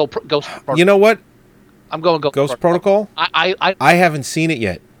 I've got to go Ghost Protocol. You know what? I'm going Ghost Protocol? I haven't seen it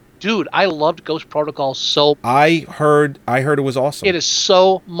yet. Dude, I loved Ghost Protocol so. I heard it was awesome. It is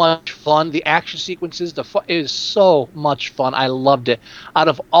so much fun. The action sequences, it is so much fun. I loved it. Out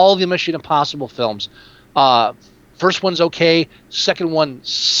of all the Mission Impossible films, first one's okay. Second one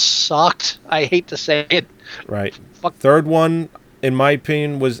sucked. I hate to say it. Right. Fuck. Third one, in my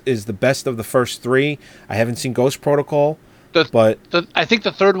opinion, is the best of the first three. I haven't seen Ghost Protocol, but I think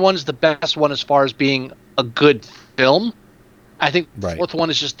the third one's the best one as far as being a good film. I think the fourth one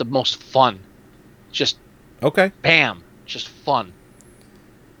is just the most fun. Just okay. Bam. Just fun.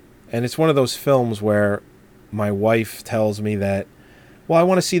 And it's one of those films where my wife tells me that, well, I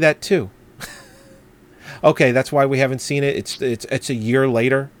want to see that too. Okay, that's why we haven't seen it. It's a year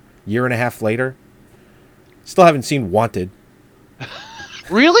and a half later. Still haven't seen Wanted.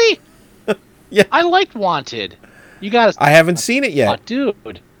 Really? Yeah. I liked Wanted. You got to. I haven't seen it yet. Oh, dude,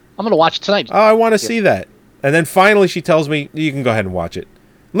 I'm gonna watch it tonight. Oh, I want to see that. And then finally she tells me, you can go ahead and watch it.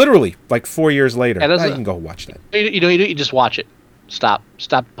 Literally, like 4 years later. You can go watch that. You just watch it. Stop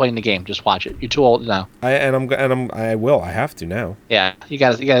playing the game. Just watch it. You're too old now. I will. I have to now. Yeah, you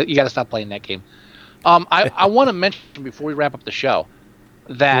gotta stop playing that game. I want to mention before we wrap up the show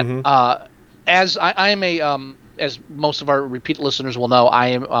that as I am a as most of our repeat listeners will know, I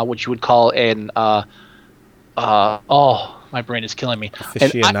am what you would call an my brain is killing me.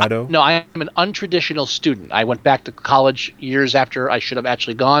 Aficionado? I am an untraditional student. I went back to college years after I should have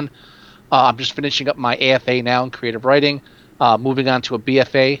actually gone. I'm just finishing up my AFA now in creative writing, moving on to a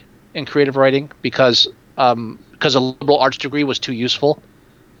BFA in creative writing because a liberal arts degree was too useful.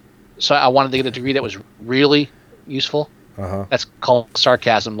 So I wanted to get a degree that was really useful. That's called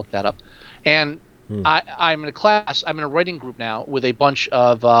sarcasm. Look that up. And I'm in a class. I'm in a writing group now with a bunch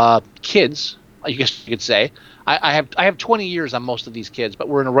of kids. I guess you could say. I have 20 years on most of these kids, but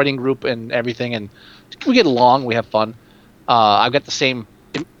we're in a writing group and everything, and we get along. We have fun. I've got the same,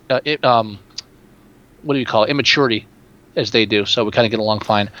 what do you call it, immaturity as they do, so we kind of get along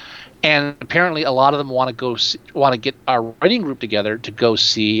fine. And apparently, a lot of them want to get our writing group together to go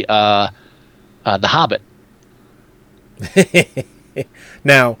see The Hobbit.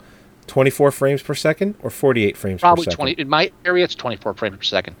 Now, 24 frames per second or 48 frames per second? Probably 20. In my area, it's 24 frames per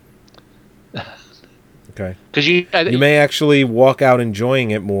second. Okay. Because you may actually walk out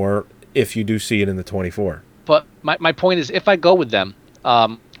enjoying it more if you do see it in the 24. But my point is, if I go with them,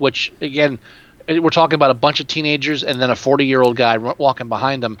 which again, we're talking about a bunch of teenagers and then a 40-year-old guy walking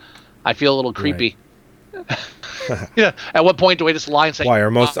behind them, I feel a little creepy. Right. Yeah. At what point do I just lie and say? Why are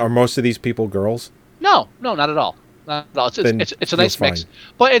most of these people girls? No, not at all. Not at all. It's a nice mix.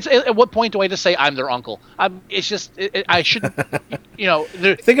 But at what point do I just say I'm their uncle? It's just I shouldn't.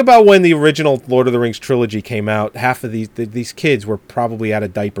 Think about when the original Lord of the Rings trilogy came out. Half of these kids were probably out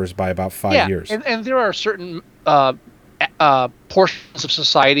of diapers by about 5 years. And there are certain portions of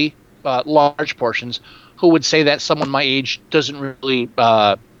society, large portions, who would say that someone my age doesn't really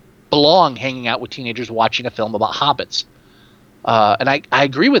belong hanging out with teenagers watching a film about hobbits. And I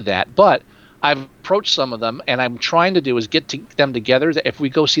agree with that, but I've approached some of them, and I'm trying to do is get them together. If I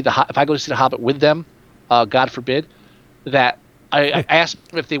go see the Hobbit with them, God forbid, that I asked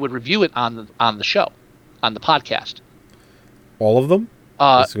them if they would review it on the show, on the podcast. All of them?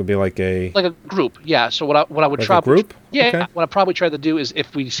 It's gonna be like a group, yeah. So what I would like try a group? Yeah, okay. What I probably try to do is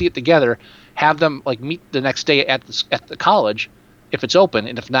if we see it together, have them meet the next day at the college, if it's open,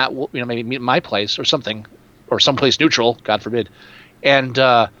 and if not, we'll, maybe meet at my place or something, or someplace neutral, God forbid, and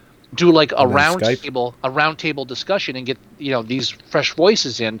do a round table discussion and get these fresh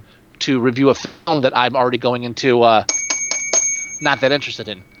voices in to review a film that I'm already going into not that interested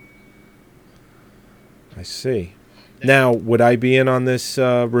in. I see. Now, would I be in on this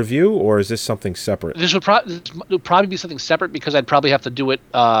review, or is this something separate? This would probably be something separate because I'd probably have to do it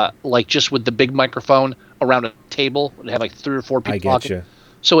like just with the big microphone around a table and have like 3 or 4 people I get talking. you.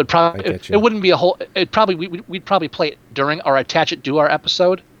 So it probably I get you. it wouldn't be a whole. It probably we'd probably play it during or attach it to our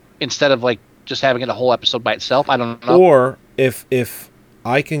episode instead of like just having it a whole episode by itself. I don't know. Or if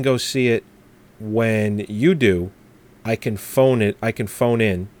I can go see it when you do, I can phone it. I can phone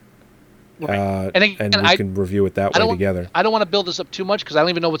in. Right. And again, we can review it that way together. I don't want to build this up too much because I don't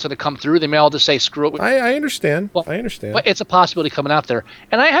even know what's going to come through. They may all just say screw it. I understand. Well, I understand. But it's a possibility coming out there.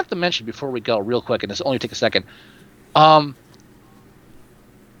 And I have to mention before we go real quick, and this only take a second. I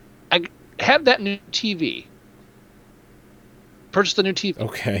have that new TV. Purchased a new TV.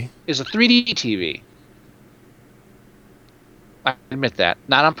 Okay. Is a 3D TV. I admit that,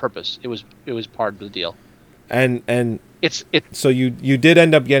 not on purpose. It was part of the deal. And It's so you did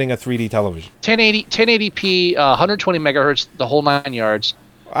end up getting a 3D television. 1080p, 120 megahertz, the whole 9 yards.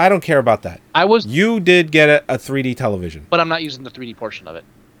 I don't care about that. You did get a 3D television. But I'm not using the 3D portion of it.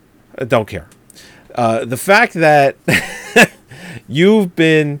 I don't care. The fact that you've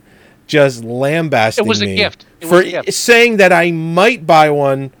been just lambasting It was a me gift. for saying that I might buy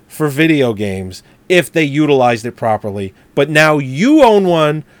one for video games if they utilized it properly, but now you own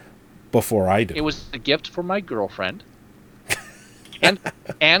one before I do. It was a gift for my girlfriend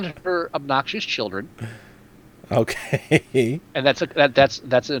and her obnoxious children. Okay. And that's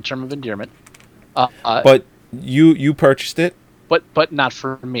a term of endearment. But you purchased it but not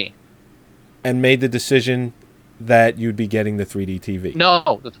for me. and made the decision that you'd be getting the 3D TV.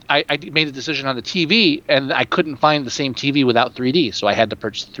 No, I made a decision on the TV, and I couldn't find the same TV without 3D, so I had to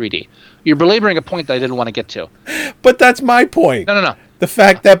purchase the 3D. You're belaboring a point that I didn't want to get to. But that's my point. No. The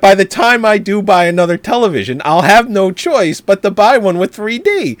fact that by the time I do buy another television, I'll have no choice but to buy one with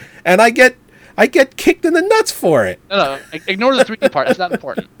 3D, and I get kicked in the nuts for it. No. Ignore the 3D part. That's not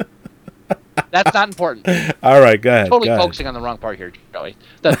important. That's not important. All right, go ahead. Totally go ahead. focusing on the wrong part here, Joey.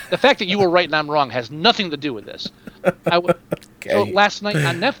 The fact that you were right and I'm wrong has nothing to do with this. So last night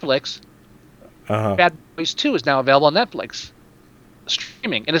on Netflix, Bad Boys 2 is now available on Netflix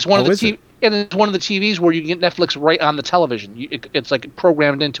streaming, and it's one of the it's one of the TVs where you can get Netflix right on the television. It's like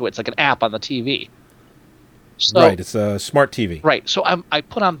programmed into it. It's like an app on the TV. So, right, it's a smart TV. Right. So I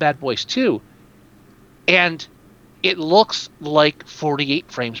put on Bad Boys 2, and it looks like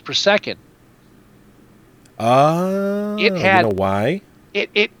 48 frames per second. It had, you know why?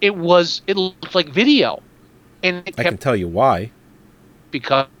 It looked like video, and I can tell you why.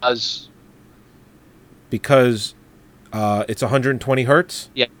 Because it's 120 hertz.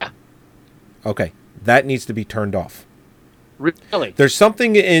 Yeah. Okay, that needs to be turned off. Really? There's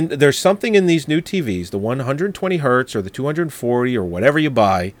something in these new TVs, the 120 hertz or the 240 or whatever you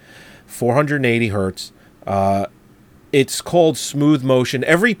buy, 480 hertz. It's called smooth motion.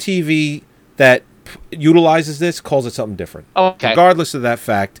 Every TV that utilizes this calls it something different. Okay. Regardless of that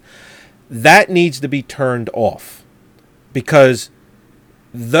fact, that needs to be turned off because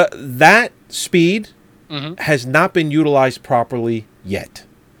that speed has not been utilized properly yet.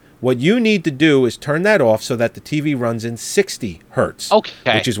 What you need to do is turn that off so that the TV runs in 60 hertz.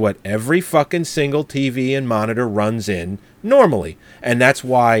 Okay. Which is what every fucking single TV and monitor runs in normally. And that's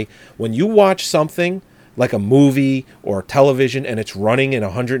why when you watch something like a movie or television and it's running in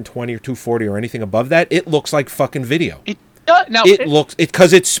 120 or 240 or anything above that, it looks like fucking video.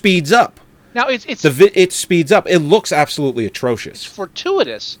 Because it speeds up. Now it speeds up. It looks absolutely atrocious. It's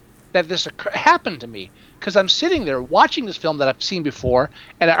fortuitous that this happened to me because I'm sitting there watching this film that I've seen before,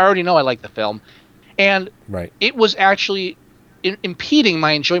 and I already know I like the film, and it was actually impeding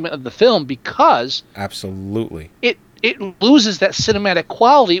my enjoyment of the film because absolutely it loses that cinematic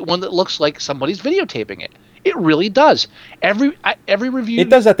quality when it looks like somebody's videotaping it. It really does. Every review. It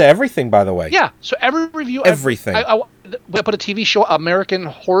does that to everything, by the way. Yeah. So every review. Everything. I put a TV show, American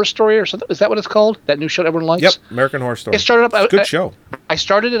Horror Story, or something. Is that what it's called? That new show everyone likes. Yep. American Horror Story. It started up. It's a good show. I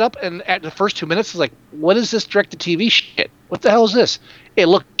started it up, and at the first 2 minutes, I was like, "What is this direct-to-TV shit? What the hell is this?" It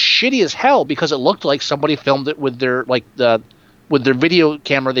looked shitty as hell because it looked like somebody filmed it with their with their video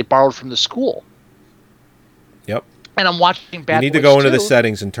camera they borrowed from the school. Yep. And I'm watching Bad Boys 2. You need to go into the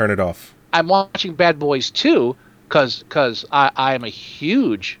settings and turn it off. I'm watching Bad Boys 2 because I am a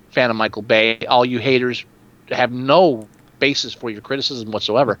huge fan of Michael Bay. All you haters have no basis for your criticism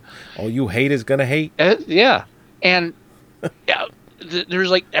whatsoever. All you hate is gonna hate. Yeah. And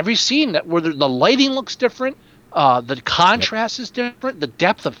there's like every scene where the lighting looks different. The contrast is different. The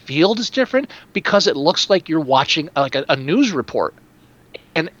depth of field is different because it looks like you're watching like a news report.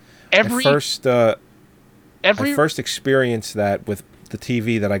 And every I first experienced that with the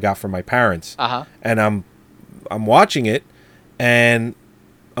TV that I got from my parents. And I'm watching it, and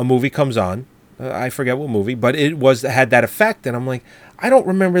a movie comes on. I forget what movie, but it had that effect, and I'm like, I don't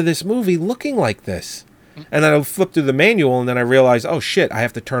remember this movie looking like this. And then I flip through the manual, and then I realize, oh shit, I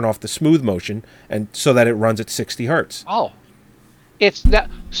have to turn off the smooth motion, and so that it runs at 60 hertz. Oh, it's that.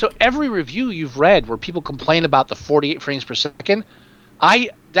 So every review you've read where people complain about the 48 frames per second,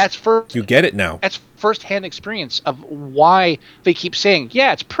 that's first. You get it now. That's firsthand experience of why they keep saying,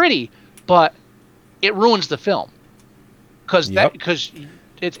 yeah, it's pretty, but it ruins the film. Because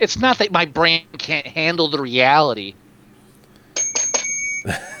it's not that my brain can't handle the reality.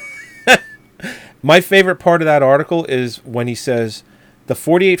 My favorite part of that article is when he says the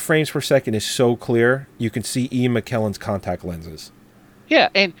 48 frames per second is so clear you can see Ian McKellen's contact lenses. Yeah,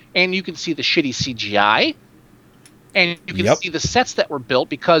 and you can see the shitty CGI, and you can see the sets that were built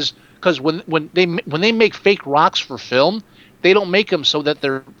because when they make fake rocks for film, they don't make them so that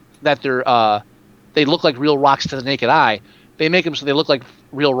they look like real rocks to the naked eye. They make them so they look like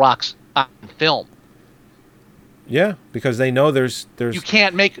real rocks on film. Yeah, because they know there's you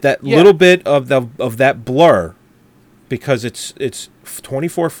can't make that little bit of that blur, because it's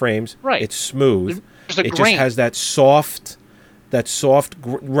 24 frames. Right. It's smooth. There's a it grain. just has that soft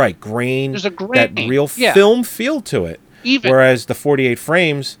grain. There's a grain. That real film feel to it. Whereas the 48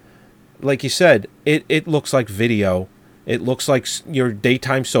 frames, like you said, it looks like video. It looks like your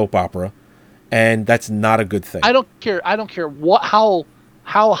daytime soap opera, and that's not a good thing. I don't care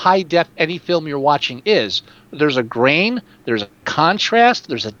how high def any film you're watching is. There's a grain, there's a contrast,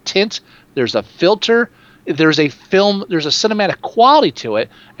 there's a tint, there's a filter, there's a cinematic quality to it,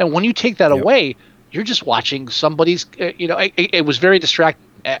 and when you take that away, you're just watching somebody's. It was very distracting,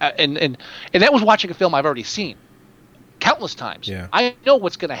 and that was watching a film I've already seen countless times. Yeah. I know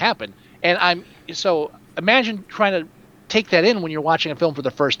what's going to happen, and imagine trying to take that in when you're watching a film for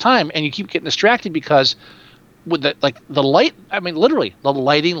the first time, and you keep getting distracted because with the light. I mean, literally, the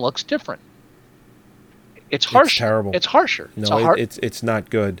lighting looks different. It's harsher. It's terrible. It's harsher. It's not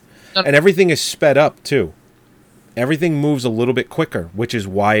good. And everything is sped up too. Everything moves a little bit quicker, which is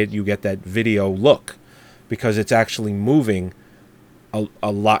why you get that video look, because it's actually moving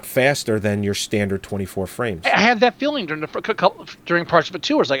a lot faster than your standard 24 frames. I had that feeling during parts of it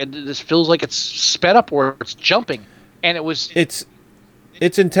too. Where it's like, this feels like it's sped up or it's jumping, and it was. It's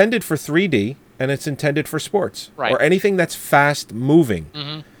intended for 3D, and it's intended for sports, right, or anything that's fast moving.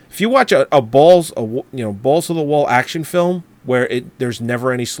 Mm-hmm. If you watch a balls to the wall action film where there's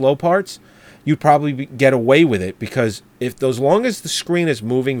never any slow parts, you'd probably get away with it, because as long as the screen is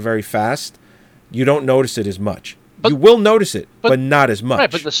moving very fast, you don't notice it as much. You will notice it, but not as much. Right,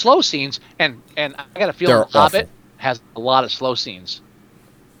 but the slow scenes, and I got a feeling Hobbit has a lot of slow scenes.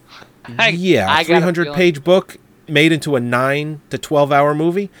 A 300-page book made into a 9 to 12-hour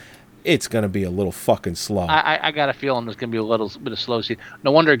movie, it's going to be a little fucking slow. I got a feeling there's going to be a little bit of slow scene.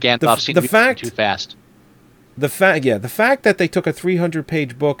 No wonder Gandalf seemed to be moving too fast. The fact that they took a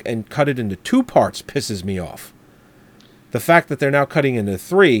 300-page book and cut it into 2 parts pisses me off. The fact that they're now cutting into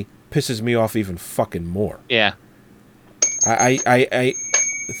 3 pisses me off even fucking more. Yeah. I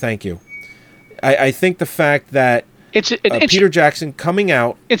thank you. I think the fact that Peter Jackson coming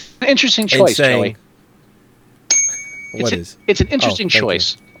out, it's an interesting choice, saying, Joey. It's an interesting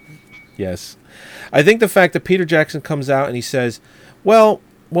choice. Yes. I think the fact that Peter Jackson comes out and he says, well,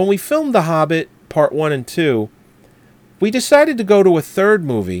 when we filmed The Hobbit Part 1 and 2, we decided to go to a third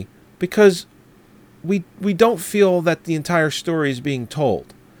movie because we don't feel that the entire story is being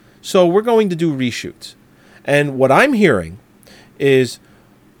told. So we're going to do reshoots. And what I'm hearing is,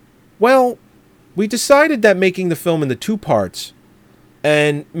 well, we decided that making the film into 2 parts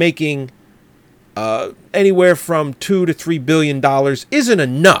and making anywhere from $2 to $3 billion isn't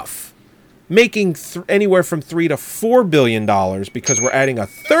enough. Making anywhere from $3 to $4 billion because we're adding a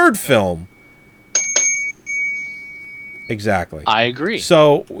third film. Exactly. I agree.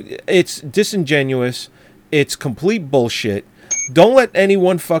 So it's disingenuous. It's complete bullshit. Don't let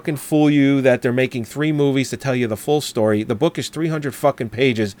anyone fucking fool you that they're making 3 movies to tell you the full story. The book is 300 fucking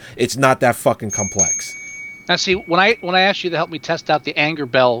pages. It's not that fucking complex. Now, see, when I asked you to help me test out the anger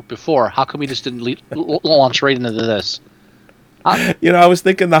bell before, how come we just didn't launch right into this? You know, I was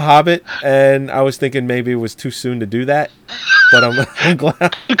thinking The Hobbit, and I was thinking maybe it was too soon to do that. But I'm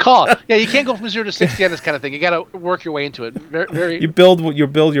glad. Good call. Yeah, you can't go from 0 to 60 on this kind of thing. You got to work your way into it. Very. You build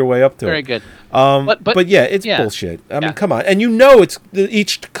your way up to very it. good. But yeah, it's bullshit. I mean, come on. And you know,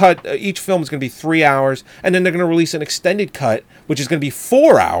 each film is going to be 3 hours, and then they're going to release an extended cut, which is going to be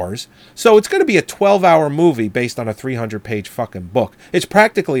 4 hours. So it's going to be a 12-hour movie based on a 300-page fucking book. It's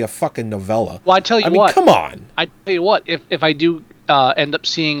practically a fucking novella. Well, I tell you what. Come on. I tell you what. If I do end up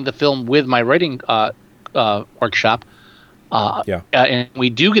seeing the film with my writing workshop. And we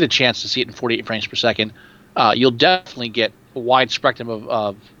do get a chance to see it in 48 frames per second, you'll definitely get a wide spectrum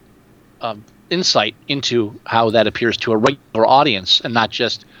of insight into how that appears to a regular audience and not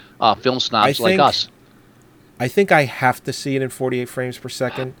just film snobs like us. I think I have to see it in 48 frames per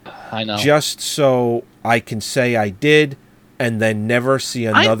second. I know. Just so I can say I did and then never see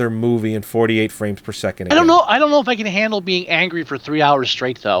another movie in 48 frames per second again. I don't know if I can handle being angry for 3 hours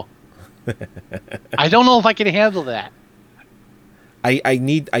straight, though. I don't know if I can handle that. I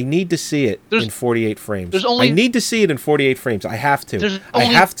need to see it in 48 frames. I need to see it in 48 frames. I have to. I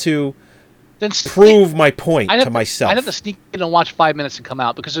have to then prove my point to myself. I'd have to sneak in and watch 5 minutes and come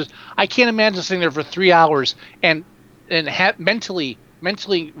out because I can't imagine sitting there for 3 hours and mentally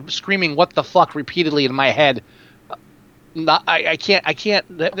screaming "what the fuck" repeatedly in my head. I can't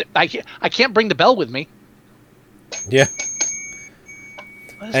bring the bell with me. Yeah.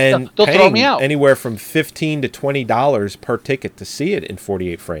 And they'll throw me out. Anywhere from $15 to $20 per ticket to see it in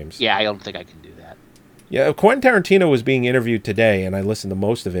 48 frames. Yeah, I don't think I can do that. Yeah, Quentin Tarantino was being interviewed today, and I listened to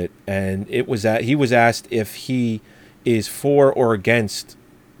most of it. And he was asked if he is for or against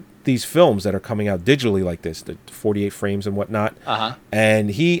these films that are coming out digitally like this, the 48 frames and whatnot.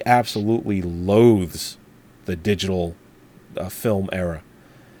 And he absolutely loathes the digital film era.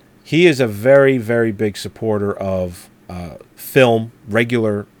 He is a very, very big supporter of film,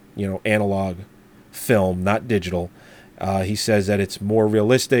 regular, analog film, not digital. He says that it's more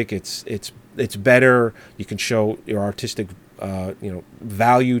realistic. It's better. You can show your artistic,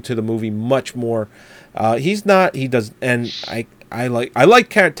 value to the movie much more. He's not. He does, and I like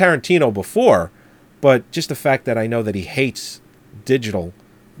Tarantino before, but just the fact that I know that he hates digital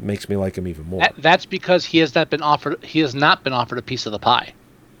makes me like him even more. That's because he has not been offered. He has not been offered a piece of the pie.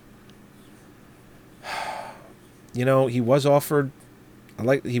 He was offered.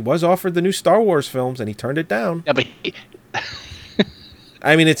 He was offered the new Star Wars films, and he turned it down. Yeah, but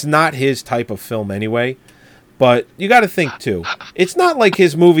I mean, it's not his type of film anyway. But you got to think too. It's not like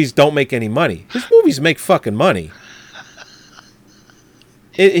his movies don't make any money. His movies make fucking money.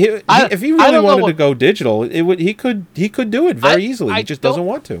 If he really wanted to go digital, he could do it very easily. He just doesn't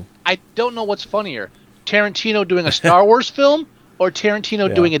want to. I don't know what's funnier: Tarantino doing a Star Wars film or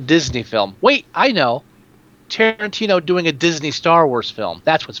Tarantino doing a Disney film. Wait, I know. Tarantino doing a Disney Star Wars film.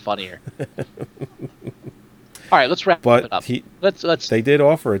 That's what's funnier. All right, let's wrap it up. Let's. They did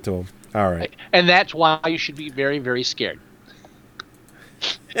offer it to him. All right. And that's why you should be very, very scared.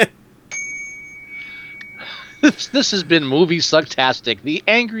 This has been Movie Sucktastic, the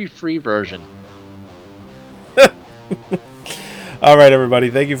angry-free version. All right, everybody.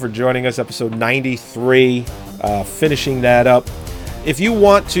 Thank you for joining us. Episode 93. Finishing that up. If you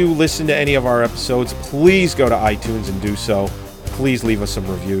want to listen to any of our episodes, please go to iTunes and do so. Please leave us some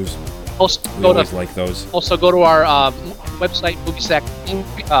reviews. We always like those. Also, go to our website,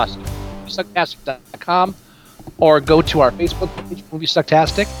 moviesucktastic.com, or go to our Facebook page, Movie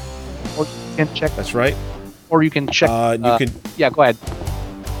Sucktastic, or you can check. That's right. Or you can check. Yeah, go ahead.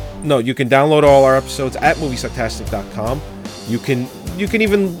 No, you can download all our episodes at moviesucktastic.com. You can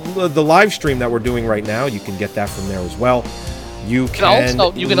even the live stream that we're doing right now. You can get that from there as well. You can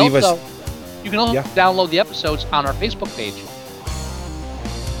also download the episodes on our Facebook page.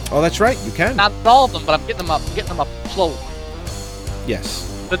 Oh, that's right. You can. Not all of them, but I'm getting them up slowly. Yes.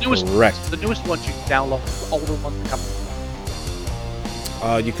 Correct. The newest ones you can download. The older ones come.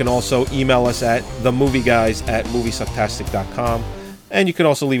 You can also email us at themovieguys@moviesucktastic.com, and you can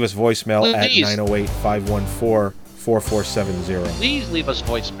also leave us voicemail at 908-514-4470. Please leave us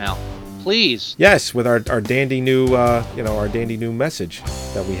voicemail. Please. Yes, with our dandy new message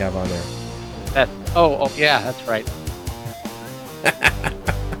that we have on there. Yeah, that's right.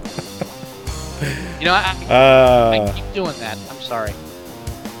 I keep doing that. I'm sorry.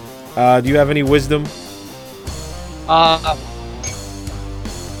 Do you have any wisdom?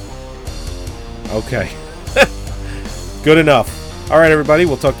 Okay. Good enough. All right, everybody.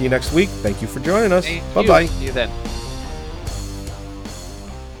 We'll talk to you next week. Thank you for joining us. Bye-bye. See you then.